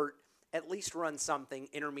runs short, at least run something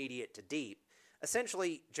intermediate to deep.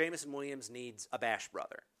 Essentially, Jamison Williams needs a bash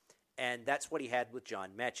brother. And that's what he had with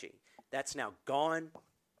John Mechie. That's now gone.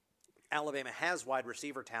 Alabama has wide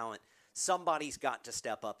receiver talent. Somebody's got to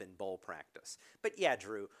step up in bowl practice. But yeah,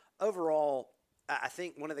 Drew, overall, I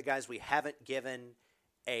think one of the guys we haven't given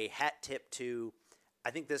a hat tip to,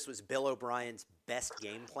 I think this was Bill O'Brien's best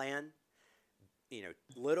game plan.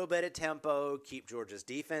 Little bit of tempo, keep Georgia's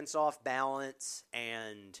defense off balance,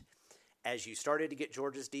 and as you started to get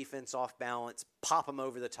Georgia's defense off balance, pop them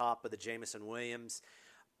over the top with the Jamison Williams.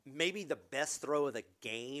 Maybe the best throw of the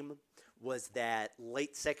game was that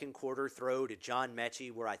late second quarter throw to John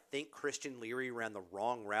Mechie where I think Christian Leary ran the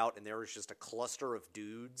wrong route and there was just a cluster of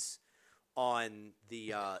dudes on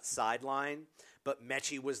the sideline. But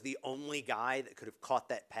Mechie was the only guy that could have caught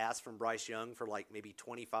that pass from Bryce Young for like maybe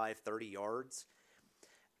 25, 30 yards.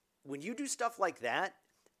 When you do stuff like that,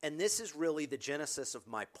 and this is really the genesis of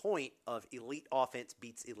my point of elite offense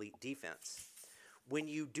beats elite defense. When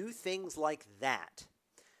you do things like that,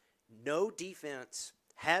 no defense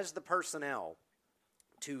has the personnel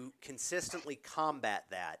to consistently combat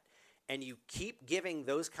that, and you keep giving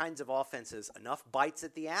those kinds of offenses enough bites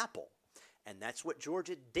at the apple, and that's what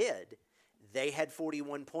Georgia did. They had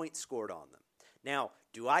 41 points scored on them. Now,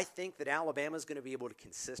 do I think that Alabama's going to be able to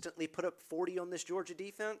consistently put up 40 on this Georgia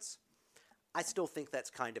defense? I still think that's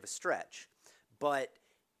kind of a stretch. But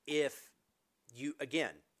I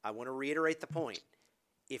want to reiterate the point.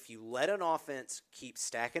 If you let an offense keep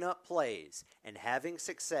stacking up plays and having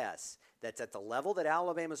success that's at the level that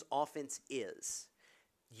Alabama's offense is,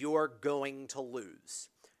 you're going to lose.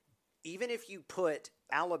 Even if you put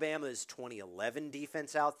Alabama's 2011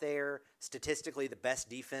 defense out there, statistically the best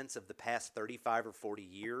defense of the past 35 or 40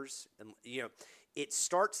 years, and it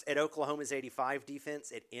starts at Oklahoma's 85 defense,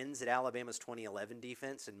 it ends at Alabama's 2011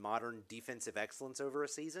 defense in modern defensive excellence over a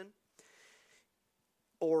season.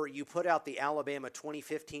 Or you put out the Alabama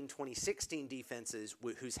 2015-2016 defenses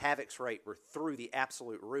whose havocs rate were through the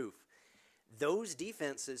absolute roof. Those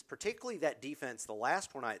defenses, particularly that defense, the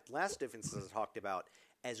last defenses I talked about,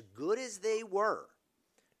 as good as they were,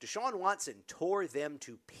 Deshaun Watson tore them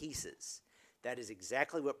to pieces. That is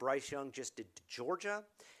exactly what Bryce Young just did to Georgia.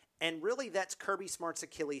 And really, that's Kirby Smart's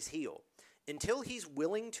Achilles heel. Until he's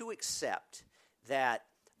willing to accept that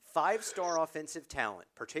five-star offensive talent,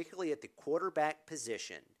 particularly at the quarterback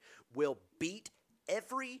position, will beat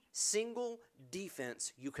every single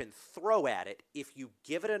defense you can throw at it if you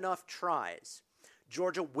give it enough tries,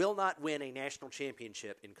 Georgia will not win a national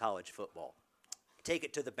championship in college football. Take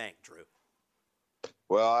it to the bank, Drew.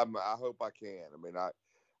 Well, I hope I can. I mean,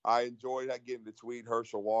 I enjoyed getting to tweet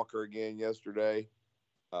Herschel Walker again yesterday.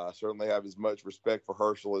 Certainly have as much respect for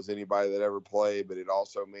Herschel as anybody that ever played, but it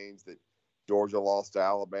also means that Georgia lost to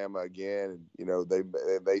Alabama again,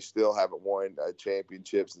 and they still haven't won a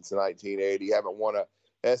championship since 1980. Haven't won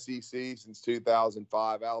a SEC since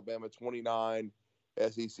 2005. Alabama 29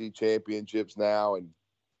 SEC championships now, and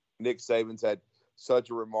Nick Saban's had such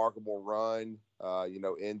a remarkable run,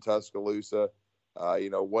 in Tuscaloosa.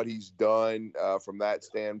 What he's done from that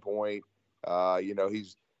standpoint.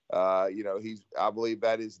 He's I believe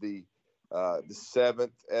that is the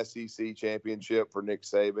seventh SEC championship for Nick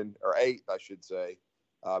Saban, or eighth, I should say,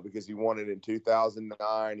 because he won it in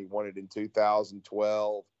 2009, he won it in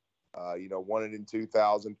 2012, won it in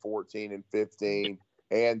 2014 and 15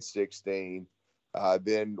 and 16,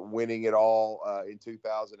 then winning it all in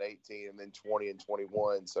 2018 and then 20 and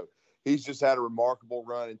 21. So he's just had a remarkable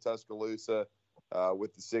run in Tuscaloosa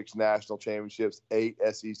with the 6 national championships, 8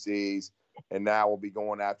 SECs, and now we'll be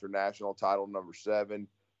going after national title number 7.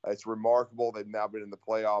 It's remarkable. They've now been in the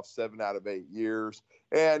playoffs 7 out of 8 years.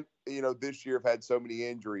 And, this year have had so many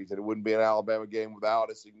injuries, and it wouldn't be an Alabama game without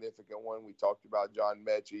a significant one. We talked about John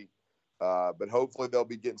Mechie, but hopefully they'll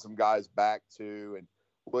be getting some guys back too. And,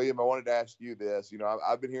 William, I wanted to ask you this.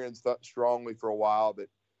 I've been hearing strongly for a while that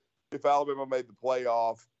if Alabama made the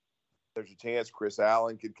playoff, there's a chance Chris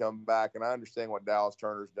Allen could come back. And I understand what Dallas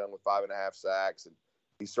Turner's done with 5.5 sacks, and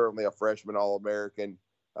he's certainly a freshman All-American.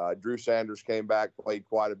 Drew Sanders came back, played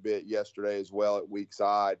quite a bit yesterday as well at weak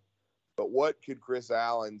side. But what could Chris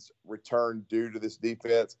Allen's return do to this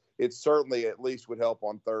defense? It certainly at least would help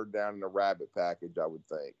on third down in a rabbit package, I would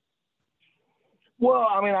think. Well,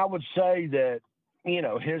 I mean, I would say that,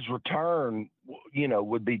 his return,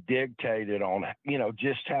 would be dictated on,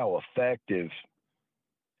 just how effective,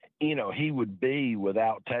 he would be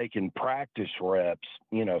without taking practice reps,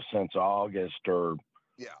 since August or,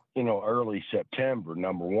 early September,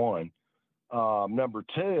 number one. Number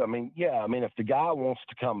two, if the guy wants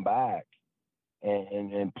to come back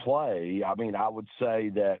and play, I would say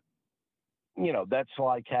that, that's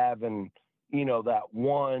like having, that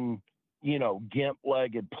one,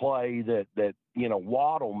 gimp-legged play that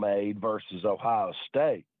Waddle made versus Ohio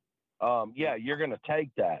State. You're going to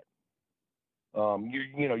take that.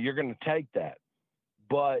 You're going to take that.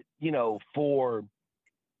 But, for,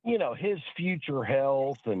 his future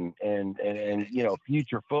health and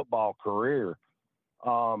future football career,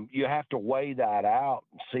 you have to weigh that out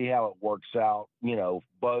and see how it works out,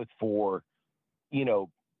 both for,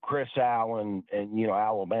 Chris Allen and,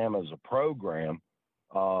 Alabama as a program.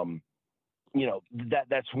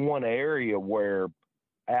 That's one area where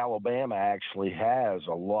Alabama actually has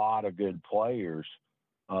a lot of good players.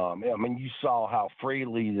 You saw how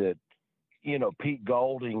freely that, Pete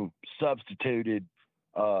Golding substituted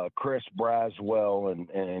Chris Braswell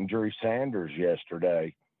and Drew Sanders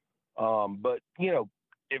yesterday. But,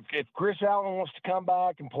 if Chris Allen wants to come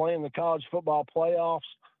back and play in the college football playoffs,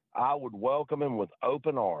 I would welcome him with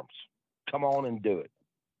open arms. Come on and do it.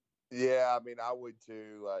 Yeah, I would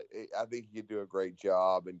too. I think he could do a great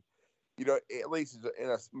job, and at least in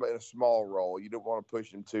a small role. You don't want to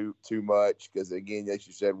push him too much because, again, as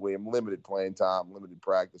you said, William, limited playing time, limited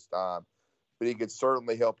practice time, but he could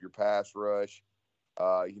certainly help your pass rush.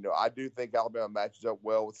 I do think Alabama matches up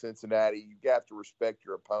well with Cincinnati. You have to respect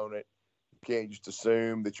your opponent. You can't just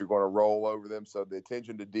assume that you're going to roll over them. So the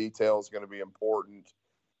attention to detail is going to be important,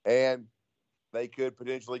 and they could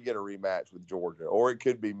potentially get a rematch with Georgia, or it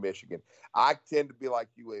could be Michigan. I tend to be like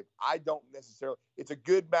you, Liv. I don't necessarily – it's a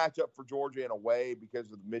good matchup for Georgia in a way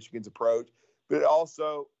because of Michigan's approach, but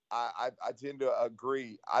also I tend to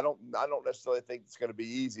agree. I don't necessarily think it's going to be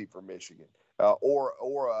easy for Michigan or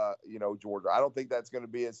Georgia. I don't think that's going to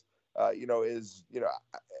be as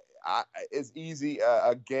easy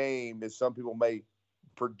a game as some people may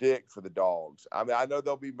predict for the Dogs. I know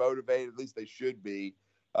they'll be motivated. At least they should be.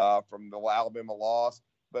 From the Alabama loss,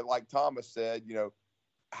 but like Thomas said,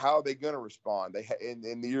 how are they going to respond? They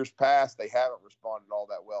in the years past they haven't responded all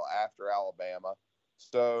that well after Alabama,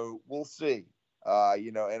 so we'll see.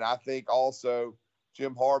 And I think also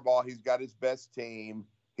Jim Harbaugh, he's got his best team.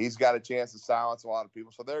 He's got a chance to silence a lot of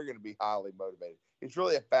people, so they're going to be highly motivated. It's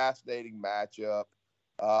really a fascinating matchup,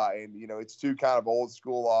 and it's two kind of old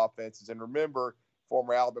school offenses. And remember,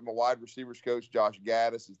 former Alabama wide receivers coach Josh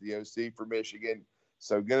Gaddis is the OC for Michigan.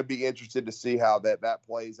 So going to be interested to see how that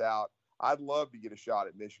plays out. I'd love to get a shot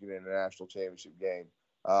at Michigan in a national championship game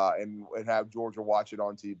and have Georgia watch it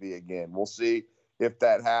on TV again. We'll see if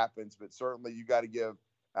that happens, but certainly you got to give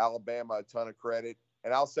Alabama a ton of credit.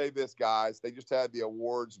 And I'll say this, guys, they just had the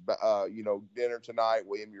awards, dinner tonight.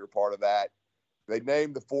 William, you're a part of that. They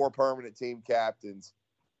named the 4 permanent team captains.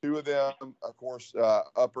 2 of them, of course,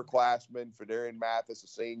 upperclassmen, Fedarian Mathis, a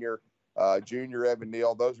senior, junior Evan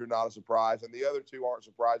Neal. Those are not a surprise, and the other 2 aren't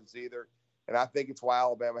surprises either. And I think it's why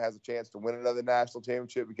Alabama has a chance to win another national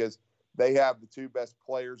championship, because they have the 2 best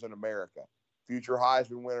players in America. Future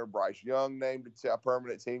Heisman winner Bryce Young named a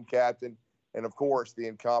permanent team captain, and of course the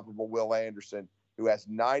incomparable Will Anderson, who has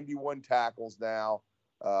 91 tackles now,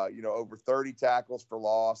 over 30 tackles for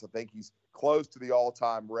loss. I think he's close to the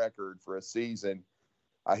all-time record for a season.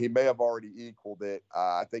 He may have already equaled it.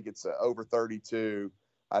 I think it's over 32.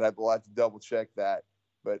 I'd have to double check that.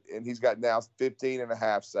 And he's got now 15 and a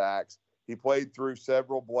half sacks. He played through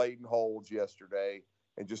several blatant holds yesterday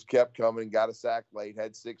and just kept coming, got a sack late,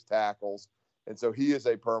 had 6 tackles. And so he is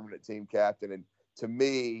a permanent team captain. And to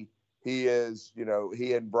me, he is,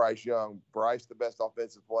 he and Bryce Young, Bryce the best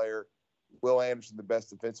offensive player, Will Anderson the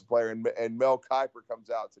best defensive player. And Mel Kiper comes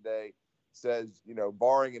out today, says,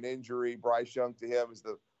 barring an injury, Bryce Young to him is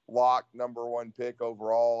the lock number 1 pick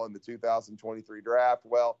overall in the 2023 draft.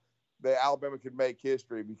 Well, the Alabama could make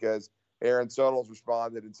history because Aaron Suttles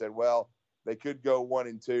responded and said, well, they could go 1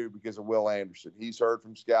 and 2 because of Will Anderson. He's heard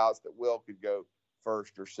from scouts that Will could go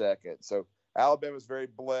first or second. So Alabama's very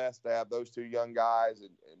blessed to have those 2 young guys and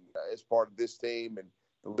as part of this team and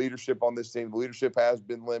the leadership on this team. The leadership has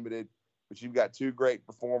been limited, but you've got 2 great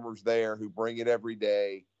performers there who bring it every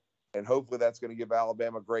day. And hopefully that's going to give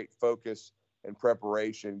Alabama great focus and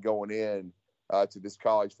preparation going in to this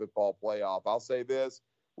college football playoff. I'll say this,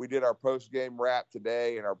 we did our post-game wrap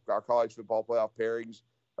today and our college football playoff pairings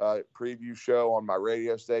preview show on my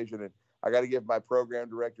radio station. And I got to give my program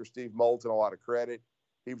director, Steve Moulton, a lot of credit.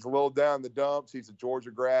 He was a little down in the dumps. He's a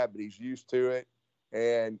Georgia grad, but he's used to it.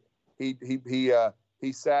 And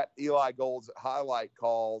he sat Eli Gold's highlight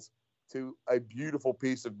calls to a beautiful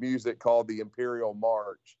piece of music called the Imperial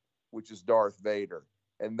March, which is Darth Vader.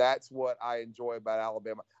 And that's what I enjoy about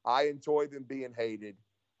Alabama. I enjoy them being hated.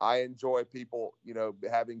 I enjoy people,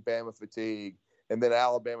 having Bama fatigue. And then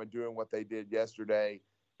Alabama doing what they did yesterday.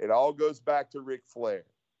 It all goes back to Ric Flair.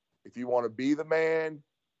 If you want to be the man,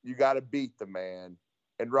 you got to beat the man.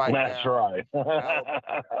 And that's right.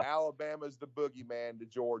 Alabama's the boogeyman to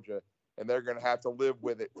Georgia, and they're going to have to live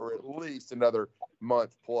with it for at least another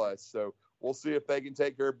month plus. So we'll see if they can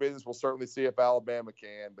take care of business. We'll certainly see if Alabama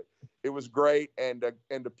can. But it was great, and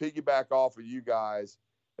to piggyback off of you guys,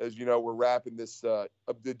 as you know, we're wrapping this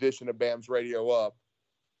edition of BAMS Radio up.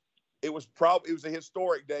 It was a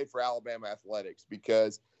historic day for Alabama athletics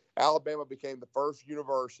because Alabama became the first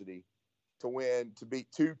university to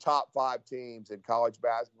beat two top 5 teams in college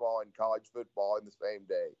basketball and college football in the same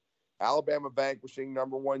day. Alabama vanquishing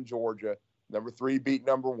number 1 Georgia, number 3 beat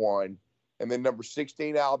number 1, and then number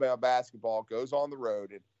 16 Alabama basketball goes on the road.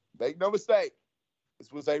 And make no mistake,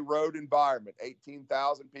 this was a road environment.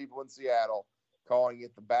 18,000 people in Seattle, calling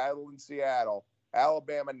it the Battle in Seattle.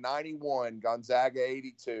 Alabama 91, Gonzaga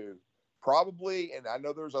 82. Probably, and I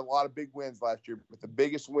know there's a lot of big wins last year, but the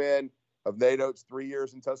biggest win of Nate Oates' 3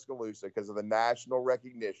 years in Tuscaloosa because of the national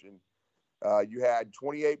recognition. You had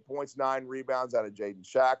 28 points, 9 rebounds out of Jaden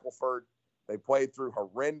Shackelford. They played through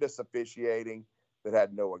horrendous officiating that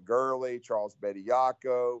had Noah Gurley, Charles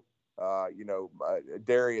Bediako,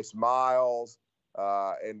 Darius Miles,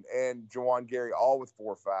 and Juwan Gary, all with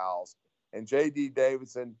 4 fouls. And J.D.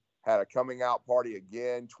 Davidson had a coming out party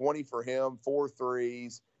again, 20 for him, 4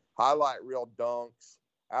 threes, highlight reel dunks.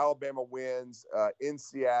 Alabama wins in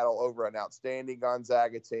Seattle over an outstanding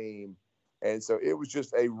Gonzaga team. And so it was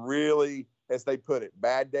just a really, as they put it,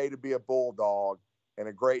 bad day to be a Bulldog and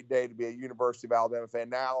a great day to be a University of Alabama fan.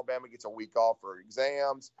 Now Alabama gets a week off for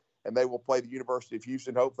exams, and they will play the University of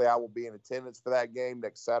Houston. Hopefully I will be in attendance for that game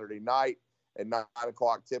next Saturday night at 9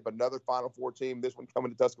 o'clock tip. Another Final Four team, this one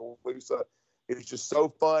coming to Tuscaloosa. It's just so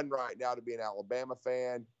fun right now to be an Alabama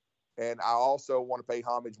fan. And I also want to pay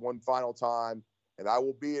homage one final time, and I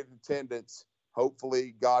will be in attendance,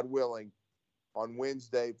 hopefully, God willing, on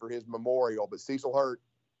Wednesday for his memorial. But Cecil Hurt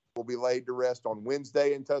will be laid to rest on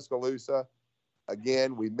Wednesday in Tuscaloosa.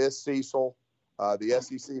 Again, we miss Cecil. The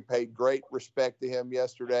SEC paid great respect to him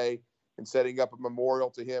yesterday in setting up a memorial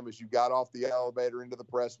to him as you got off the elevator into the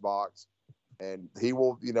press box. And he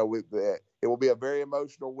will, it will be a very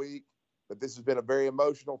emotional week, but this has been a very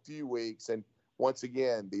emotional few weeks. And once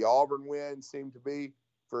again, the Auburn win seemed to be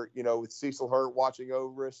with Cecil Hurt watching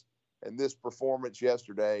over us, and this performance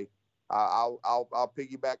yesterday, I'll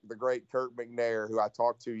piggyback to the great Kurt McNair, who I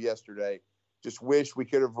talked to yesterday. Just wish we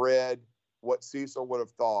could have read what Cecil would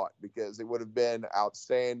have thought, because it would have been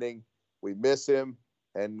outstanding. We miss him,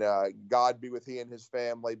 and God be with he and his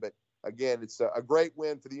family. But again, it's a great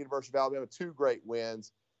win for the University of Alabama, 2 great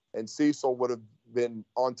wins, and Cecil would have been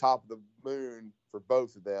on top of the moon for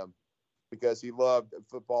both of them because he loved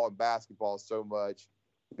football and basketball so much,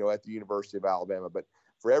 at the University of Alabama. But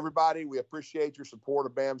for everybody, we appreciate your support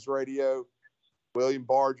of BAMS Radio. William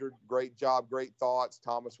Barger, great job, great thoughts.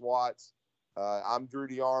 Thomas Watts. I'm Drew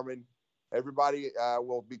DeArmond. Everybody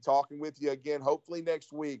will be talking with you again, hopefully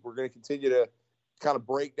next week. We're going to continue to kind of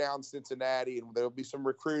break down Cincinnati, and there'll be some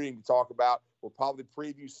recruiting to talk about. We'll probably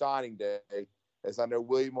preview signing day, as I know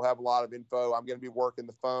William will have a lot of info. I'm going to be working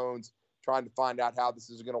the phones, trying to find out how this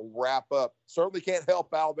is going to wrap up. Certainly can't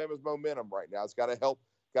help Alabama's momentum right now. It's got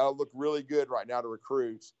to look really good right now to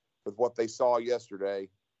recruits with what they saw yesterday.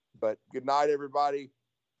 But good night, everybody.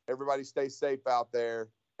 Everybody stay safe out there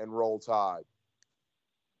and roll Tide.